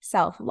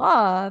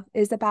 Self-love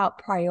is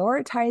about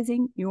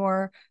prioritizing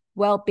your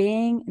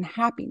well-being and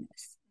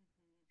happiness.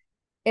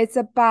 It's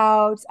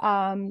about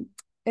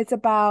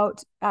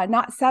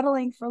not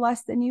settling for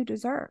less than you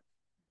deserve.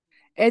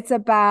 It's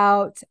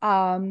about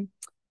prioritizing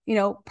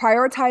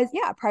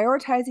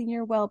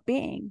your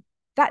well-being.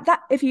 That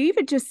if you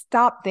even just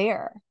stop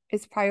there,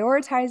 it's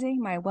prioritizing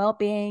my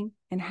well-being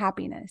and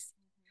happiness.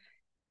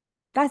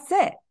 That's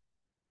it.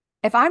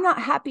 If I'm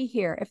not happy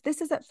here, if this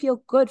doesn't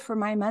feel good for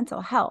my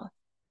mental health,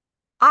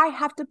 I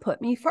have to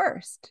put me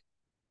first.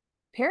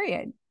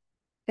 Period.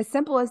 As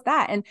simple as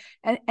that.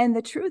 And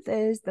the truth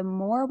is, the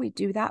more we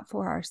do that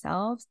for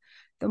ourselves,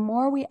 the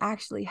more we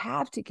actually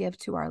have to give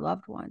to our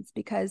loved ones,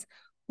 because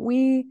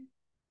we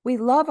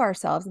love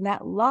ourselves, and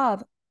that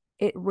love,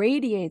 it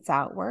radiates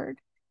outward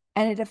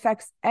and it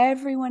affects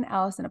everyone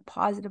else in a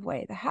positive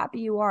way. The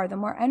happier you are, the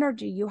more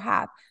energy you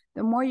have,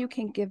 the more you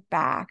can give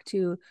back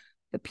to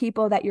the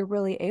people that you're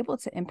really able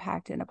to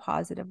impact in a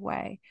positive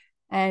way,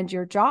 and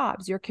your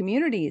jobs, your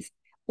communities,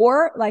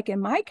 or like in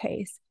my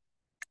case,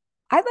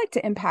 I'd like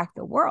to impact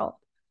the world.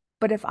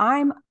 But if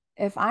I'm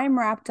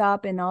wrapped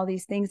up in all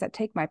these things that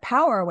take my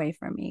power away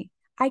from me,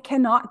 I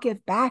cannot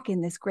give back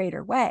in this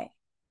greater way.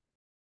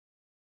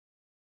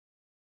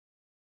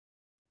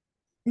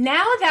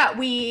 Now that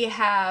we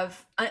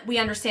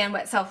understand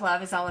what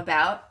self-love is all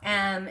about,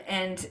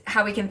 and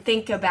how we can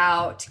think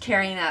about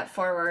carrying that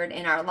forward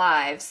in our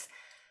lives,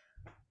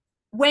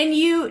 when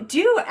you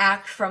do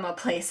act from a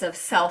place of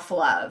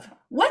self-love,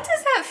 what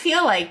does that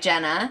feel like,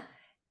 Jenna?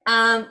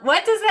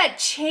 What does that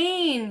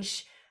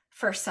change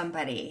for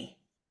somebody?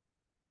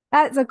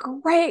 That's a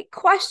great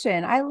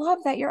question. I love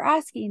that you're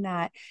asking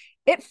that.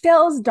 It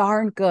feels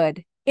darn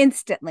good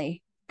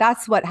instantly.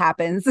 That's what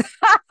happens.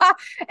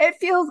 It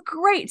feels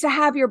great to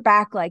have your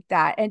back like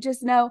that and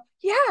just know,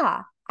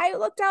 yeah, I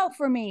looked out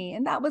for me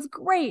and that was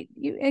great.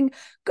 And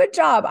good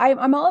job.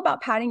 I'm all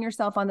about patting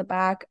yourself on the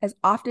back as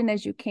often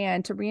as you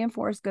can to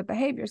reinforce good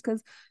behaviors,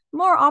 because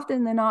more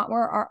often than not,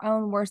 we're our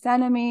own worst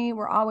enemy.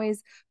 We're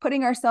always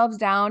putting ourselves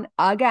down,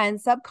 again,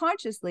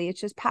 subconsciously.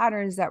 It's just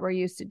patterns that we're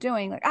used to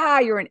doing, like,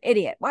 you're an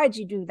idiot. Why'd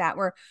you do that?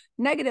 Where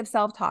negative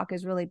self-talk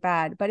is really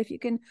bad. But if you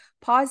can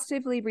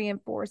positively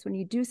reinforce when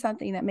you do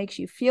something that makes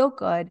you feel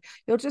good,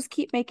 you'll just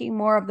keep making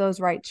more of those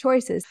right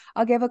choices.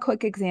 I'll give a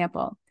quick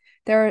example.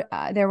 There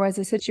was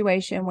a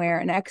situation where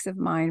an ex of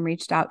mine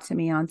reached out to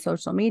me on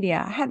social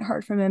media. I hadn't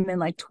heard from him in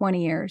like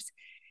 20 years.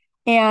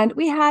 And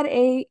we had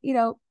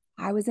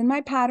I was in my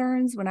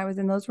patterns when I was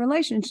in those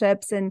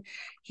relationships, and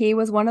he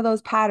was one of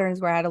those patterns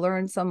where I had to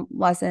learn some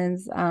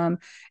lessons.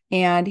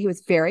 And he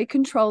was very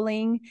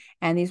controlling.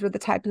 And these were the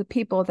types of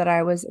people that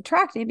I was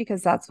attracting,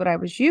 because that's what I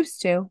was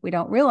used to. We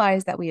don't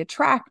realize that we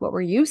attract what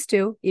we're used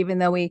to, even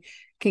though we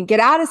can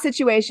get out of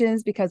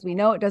situations because we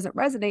know it doesn't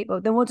resonate,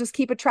 but then we'll just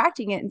keep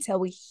attracting it until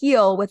we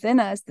heal within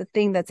us the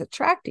thing that's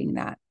attracting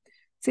that.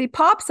 So he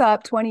pops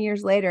up 20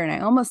 years later, and I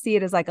almost see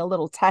it as like a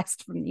little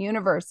test from the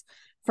universe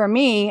for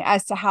me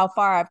as to how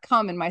far I've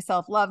come in my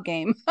self-love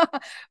game.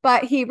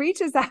 But he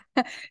reaches out.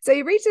 So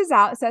he reaches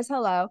out, says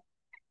hello.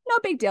 No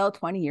big deal.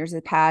 20 years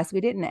had passed.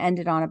 We didn't end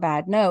it on a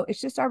bad note.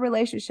 It's just our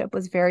relationship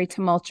was very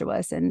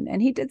tumultuous,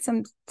 and he did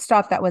some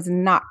stuff that was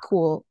not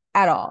cool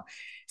at all.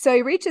 So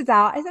he reaches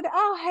out. I said,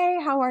 "Oh,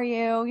 hey, how are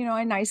you?"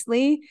 I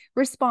nicely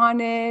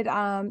responded,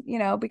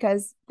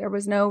 because there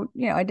was no,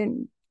 I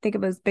didn't think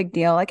it was a big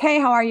deal. Like, "Hey,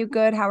 how are you?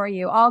 Good. How are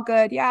you? All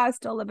good. Yeah,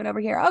 still living over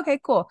here. Okay,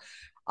 cool.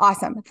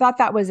 Awesome." I thought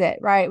that was it,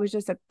 right? It was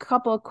just a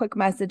couple of quick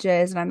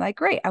messages. And I'm like,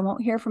 great. I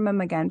won't hear from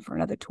him again for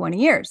another 20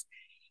 years.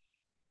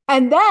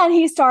 And then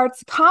he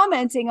starts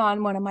commenting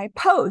on one of my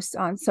posts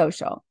on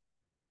social.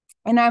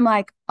 And I'm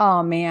like,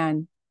 oh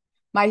man,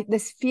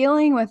 this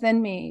feeling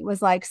within me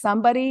was like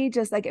somebody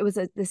just like, it was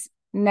this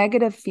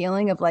negative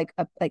feeling of like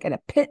a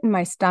pit in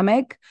my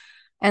stomach,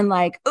 and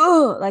like,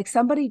 oh, like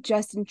somebody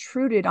just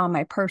intruded on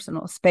my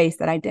personal space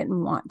that I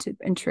didn't want to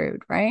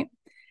intrude, right?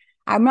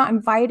 I'm not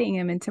inviting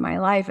him into my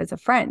life as a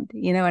friend.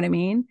 You know what I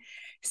mean?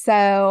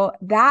 So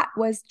that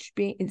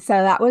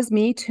was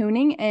me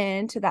tuning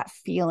in to that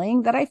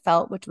feeling that I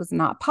felt, which was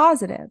not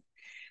positive.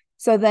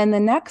 So then the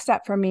next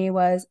step for me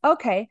was,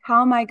 okay,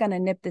 how am I going to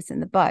nip this in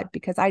the bud?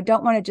 Because I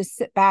don't want to just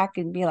sit back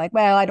and be like,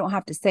 well, I don't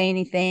have to say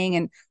anything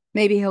and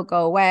maybe he'll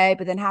go away,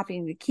 but then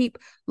having to keep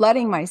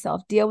letting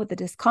myself deal with the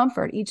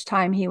discomfort each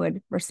time he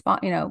would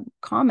respond,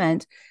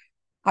 comment.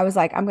 I was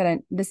like,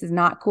 this is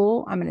not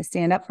cool. I'm going to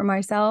stand up for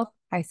myself.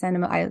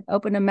 I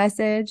opened a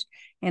message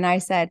and I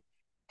said,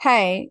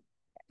 hey,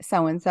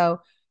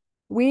 so-and-so,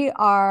 we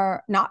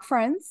are not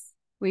friends.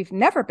 We've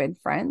never been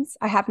friends.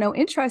 I have no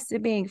interest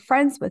in being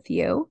friends with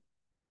you.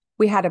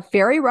 We had a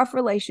very rough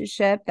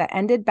relationship that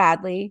ended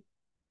badly.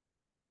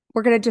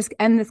 We're going to just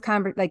end this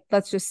conversation. Like,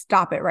 let's just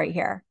stop it right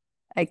here.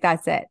 Like,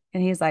 that's it.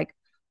 And he's like,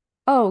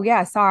 oh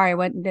yeah, sorry.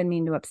 Didn't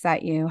mean to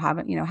upset you. Have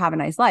a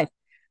nice life.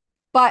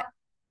 But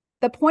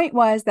the point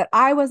was that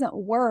I wasn't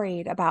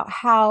worried about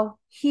how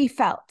he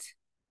felt.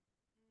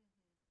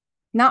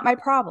 Not my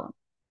problem.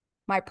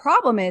 My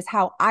problem is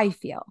how I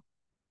feel.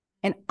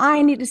 And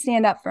I need to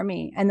stand up for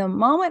me. And the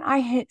moment I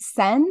hit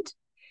send,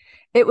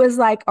 it was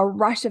like a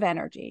rush of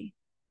energy.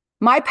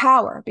 My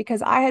power,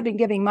 because I had been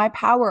giving my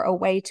power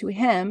away to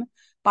him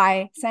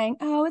by saying,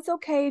 oh, it's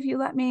okay if you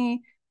let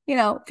me,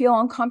 feel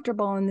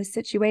uncomfortable in this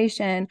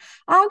situation.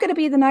 I'm going to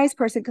be the nice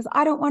person because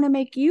I don't want to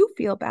make you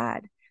feel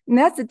bad. And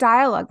that's a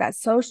dialogue, that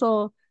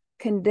social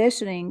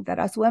conditioning that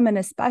us women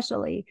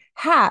especially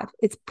have.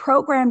 It's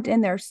programmed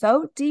in there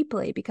so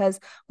deeply because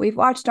we've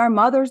watched our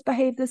mothers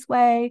behave this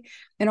way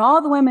and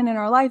all the women in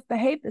our life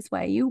behave this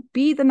way. You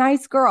be the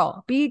nice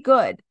girl, be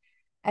good.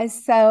 And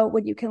so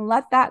when you can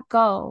let that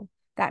go,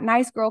 that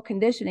nice girl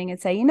conditioning, and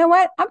say, you know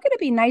what, I'm going to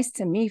be nice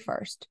to me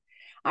first.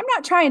 I'm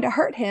not trying to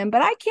hurt him,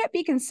 but I can't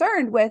be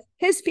concerned with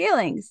his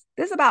feelings.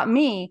 This is about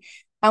me.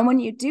 And when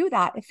you do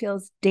that, it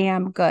feels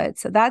damn good.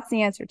 So that's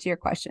the answer to your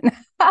question.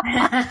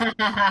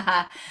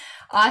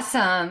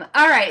 Awesome.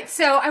 All right.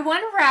 So I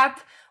want to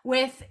wrap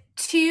with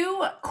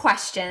two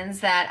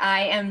questions that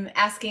I am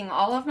asking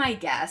all of my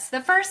guests.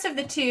 The first of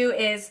the two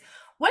is,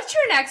 what's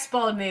your next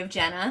bold move,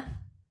 Jenna?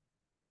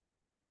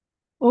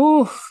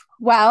 Oh,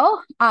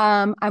 well,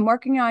 I'm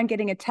working on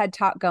getting a TED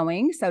Talk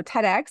going. So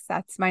TEDx,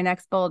 that's my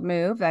next bold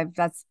move.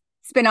 That's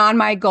it's been on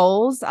my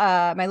goals,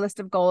 my list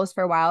of goals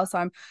for a while.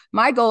 So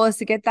my goal is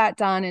to get that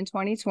done in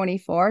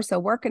 2024. So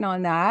working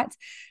on that.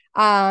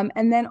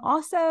 And then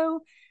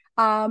also,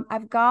 I'm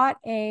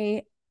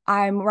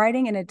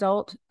writing an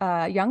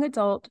young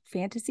adult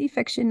fantasy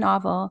fiction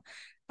novel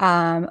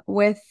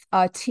with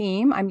a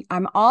team.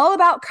 I'm all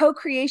about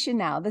co-creation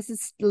now. This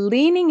is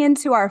leaning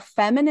into our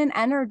feminine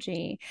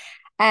energy.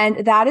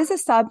 And that is a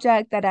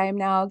subject that I am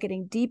now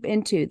getting deep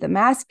into, the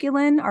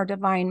masculine, our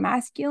divine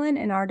masculine,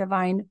 and our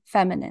divine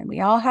feminine.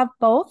 We all have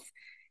both.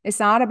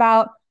 It's not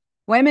about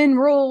women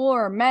rule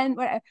or men.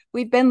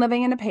 We've been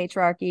living in a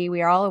patriarchy.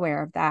 We are all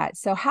aware of that.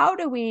 So how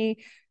do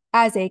we,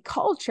 as a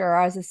culture,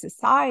 as a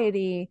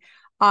society,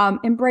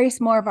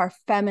 embrace more of our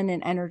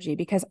feminine energy?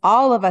 Because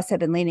all of us have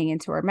been leaning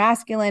into our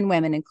masculine,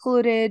 women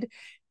included.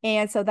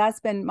 And so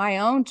that's been my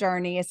own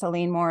journey, is to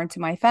lean more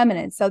into my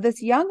feminine. So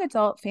this young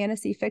adult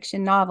fantasy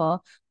fiction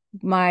novel,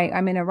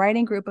 I'm in a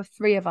writing group of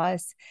 3 of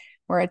us.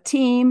 We're a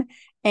team,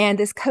 and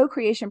this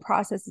co-creation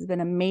process has been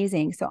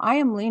amazing. So I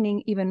am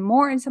leaning even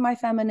more into my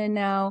feminine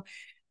now,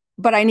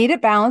 but I need it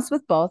balanced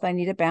with both. I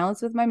need it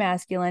balanced with my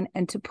masculine.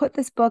 And to put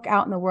this book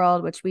out in the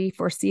world, which we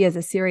foresee as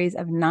a series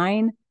of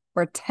 9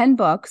 or 10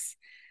 books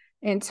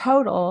in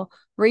total,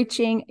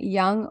 reaching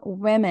young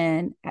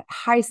women at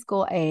high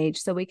school age,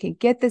 so we can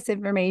get this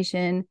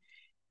information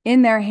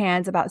in their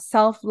hands about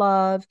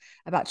self-love,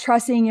 about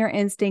trusting your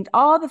instinct,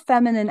 all the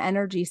feminine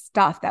energy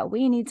stuff that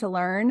we need to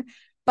learn,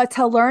 but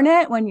to learn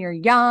it when you're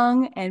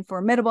young and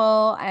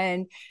formidable,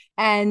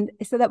 and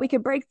so that we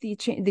can break the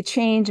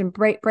change and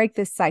break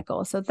this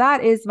cycle. So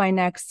that is my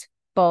next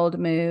bold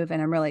move,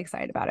 and I'm really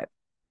excited about it.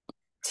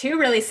 Two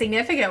really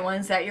significant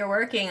ones that you're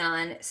working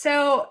on.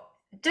 So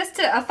just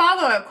a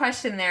follow-up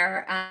question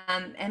there,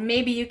 and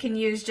maybe you can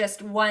use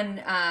just one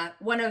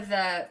of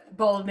the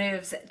bold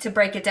moves to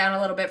break it down a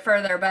little bit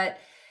further. But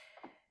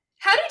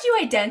how did you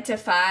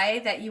identify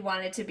that you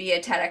wanted to be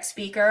a TEDx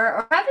speaker,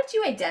 or how did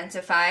you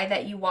identify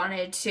that you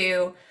wanted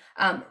to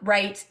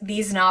write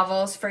these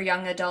novels for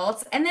young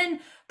adults? And then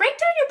break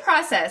down your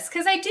process,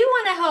 because I do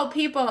want to help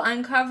people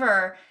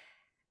uncover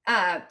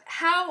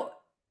how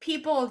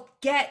people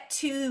get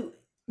to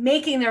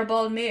making their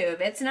bold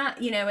move. It's not,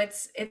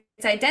 it's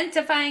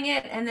identifying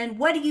it, and then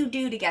what do you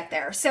do to get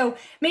there? So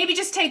maybe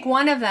just take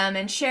one of them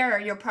and share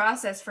your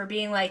process for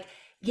being like,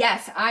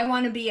 yes, I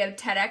want to be a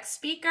TEDx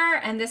speaker,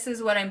 and this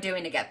is what I'm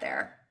doing to get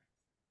there.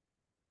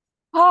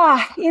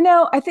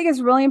 I think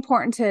it's really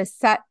important to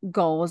set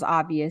goals,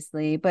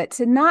 obviously, but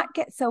to not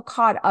get so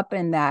caught up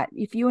in that.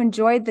 If you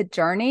enjoyed the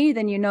journey,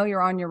 then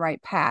you're on your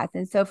right path.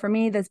 And so for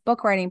me, this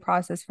book writing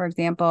process, for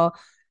example,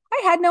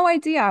 I had no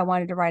idea I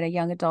wanted to write a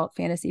young adult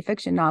fantasy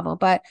fiction novel,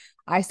 but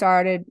I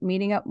started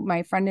meeting up.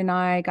 My friend and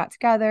I got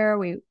together.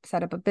 We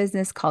set up a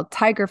business called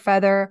Tiger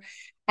Feather,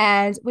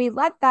 and we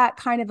let that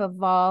kind of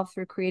evolve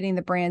through creating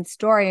the brand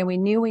story. And we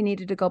knew we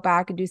needed to go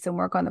back and do some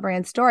work on the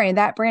brand story. And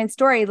that brand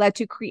story led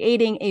to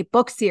creating a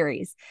book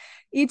series.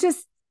 You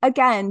just,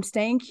 again,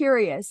 staying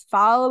curious,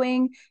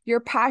 following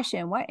your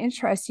passion, what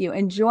interests you,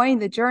 enjoying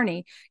the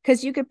journey,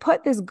 because you could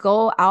put this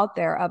goal out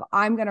there of,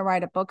 I'm going to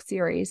write a book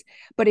series.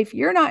 But if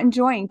you're not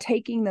enjoying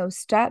taking those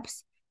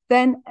steps,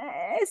 then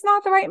it's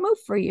not the right move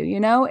for you.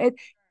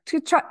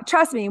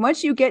 Trust me,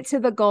 once you get to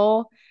the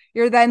goal,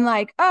 you're then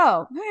like,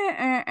 oh,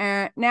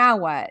 now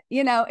what?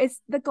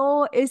 It's the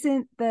goal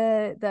isn't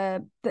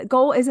the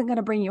goal isn't going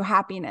to bring you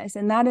happiness.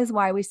 And that is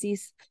why we see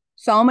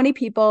so many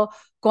people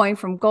going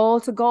from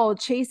goal to goal,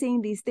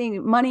 chasing these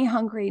things, money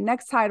hungry,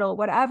 next title,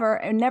 whatever,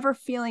 and never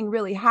feeling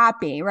really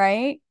happy,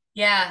 right?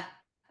 Yeah.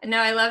 No,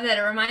 I love that.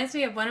 It reminds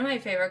me of one of my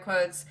favorite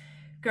quotes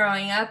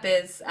growing up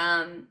is,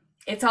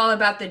 it's all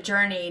about the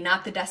journey,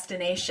 not the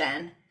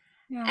destination.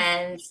 Yeah.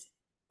 And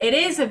it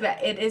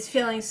is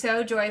feeling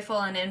so joyful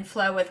and in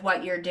flow with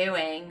what you're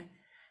doing.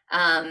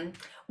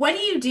 What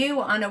do you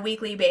do on a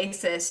weekly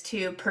basis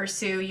to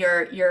pursue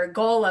your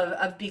goal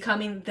of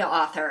becoming the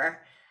author?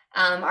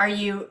 Are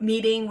you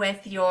meeting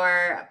with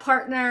your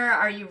partner?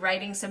 Are you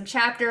writing some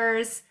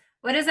chapters?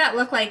 What does that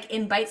look like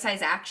in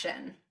bite-sized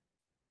action?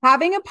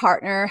 Having a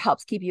partner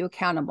helps keep you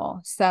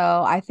accountable. So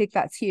I think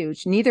that's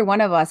huge. Neither one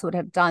of us would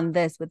have done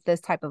this with this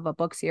type of a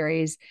book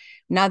series.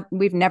 Not,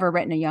 we've never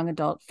written a young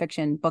adult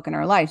fiction book in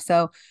our life.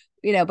 So,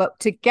 but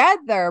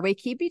together we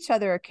keep each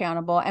other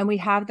accountable, and we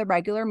have the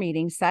regular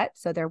meetings set.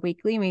 So they're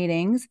weekly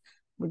meetings.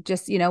 We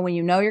just, when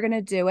you're going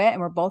to do it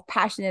and we're both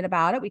passionate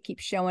about it, we keep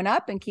showing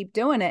up and keep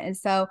doing it. And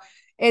so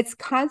it's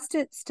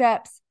constant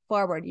steps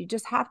forward. You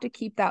just have to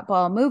keep that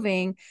ball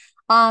moving.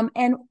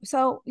 And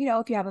so,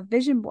 if you have a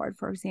vision board,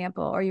 for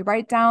example, or you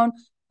write down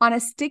on a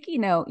sticky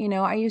note,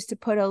 I used to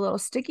put a little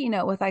sticky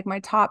note with like my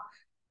top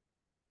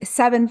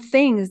 7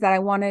 things that I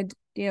wanted,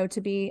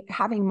 to be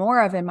having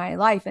more of in my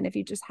life. And if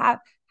you just have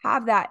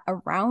that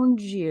around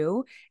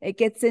you, it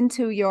gets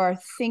into your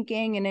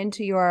thinking and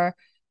into your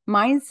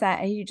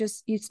mindset,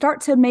 and you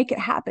start to make it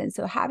happen.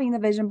 So having the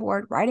vision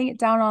board, writing it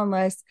down on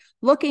lists,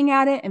 looking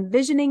at it,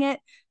 envisioning it,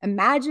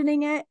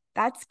 imagining it,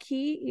 that's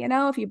key.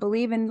 If you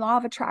believe in law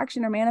of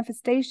attraction or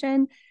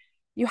manifestation,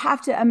 you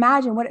have to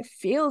imagine what it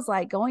feels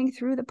like going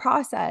through the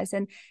process,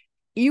 and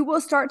you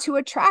will start to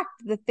attract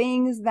the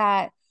things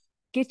that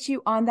get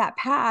you on that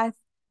path.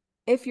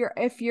 If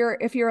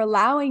you're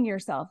allowing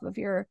yourself, if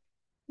you're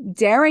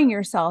daring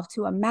yourself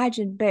to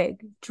imagine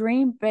big,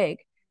 dream big,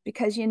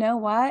 because you know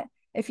what?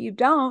 If you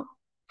don't,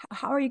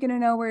 how are you going to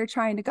know where you're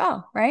trying to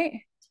go,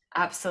 right?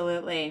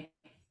 Absolutely.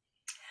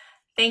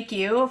 Thank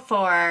you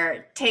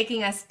for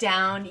taking us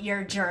down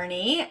your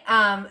journey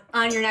on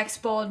your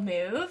next bold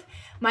move.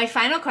 My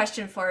final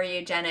question for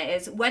you, Jenna,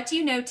 is what do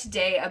you know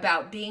today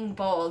about being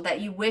bold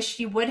that you wish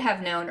you would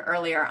have known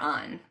earlier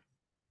on?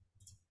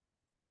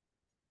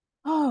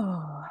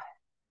 Oh,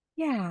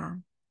 yeah.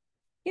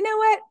 You know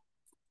what?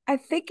 I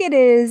think it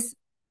is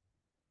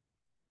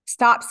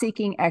stop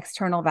seeking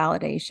external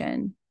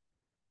validation.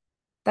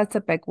 That's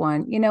a big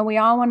one. We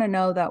all want to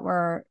know that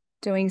we're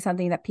doing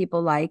something that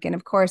people like. And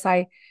of course,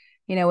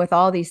 with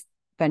all these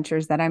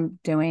ventures that I'm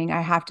doing,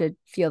 I have to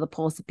feel the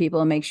pulse of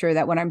people and make sure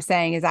that what I'm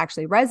saying is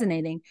actually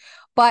resonating,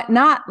 but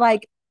not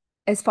like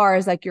as far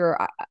as like your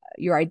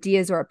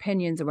ideas or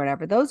opinions or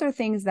whatever. Those are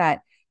things that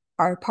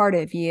are part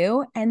of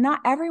you, and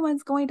not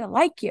everyone's going to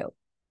like you.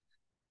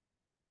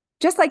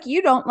 Just like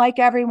you don't like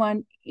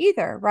everyone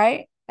either,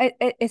 right?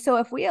 So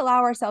if we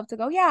allow ourselves to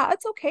go, yeah,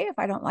 it's okay if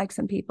I don't like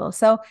some people.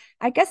 So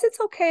I guess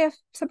it's okay if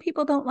some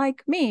people don't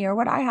like me or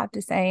what I have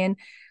to say.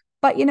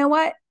 But you know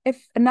what?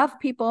 If enough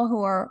people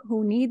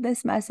who need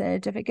this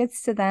message, if it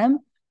gets to them,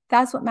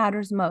 that's what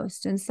matters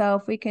most. And so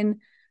if we can,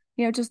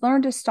 just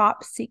learn to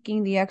stop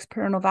seeking the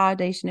external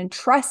validation and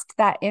trust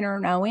that inner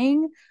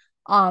knowing,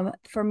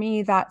 for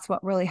me, that's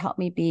what really helped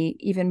me be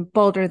even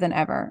bolder than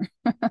ever.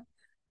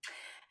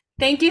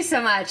 Thank you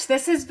so much.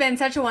 This has been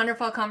such a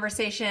wonderful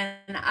conversation.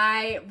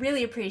 I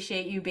really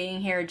appreciate you being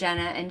here,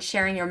 Jenna, and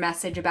sharing your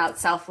message about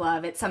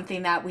self-love. It's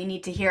something that we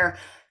need to hear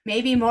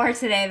maybe more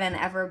today than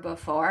ever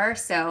before.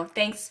 So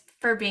thanks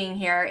for being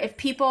here. If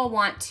people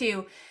want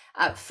to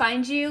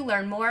find you,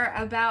 learn more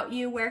about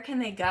you, where can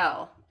they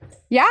go?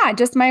 Yeah,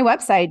 just my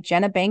website,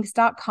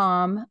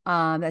 jennabanks.com.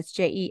 That's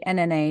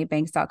JENNA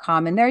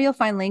banks.com. And there you'll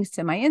find links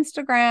to my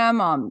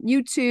Instagram,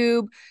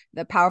 YouTube,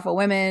 the Powerful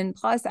Women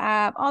Plus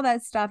app, all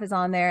that stuff is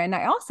on there. And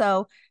I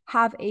also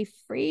have a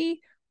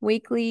free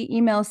weekly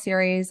email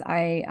series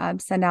I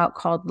send out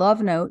called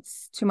Love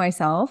Notes to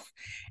myself.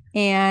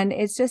 And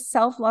it's just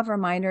self-love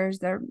reminders.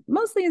 They're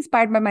mostly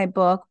inspired by my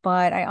book,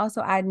 but I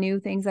also add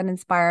new things that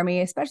inspire me,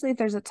 especially if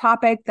there's a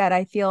topic that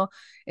I feel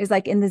is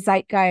like in the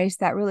zeitgeist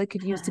that really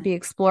could use to be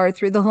explored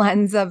through the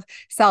lens of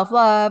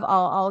self-love.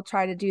 I'll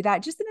try to do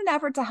that just in an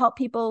effort to help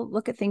people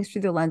look at things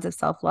through the lens of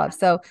self-love.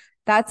 So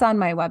that's on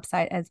my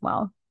website as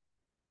well.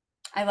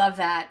 I love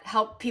that.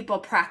 Help people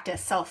practice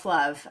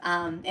self-love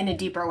in a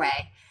deeper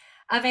way.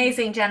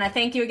 Amazing, Jenna.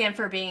 Thank you again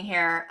for being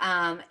here.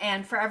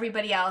 And for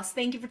everybody else,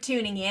 thank you for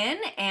tuning in,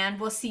 and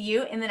we'll see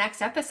you in the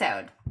next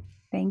episode.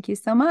 Thank you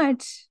so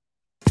much.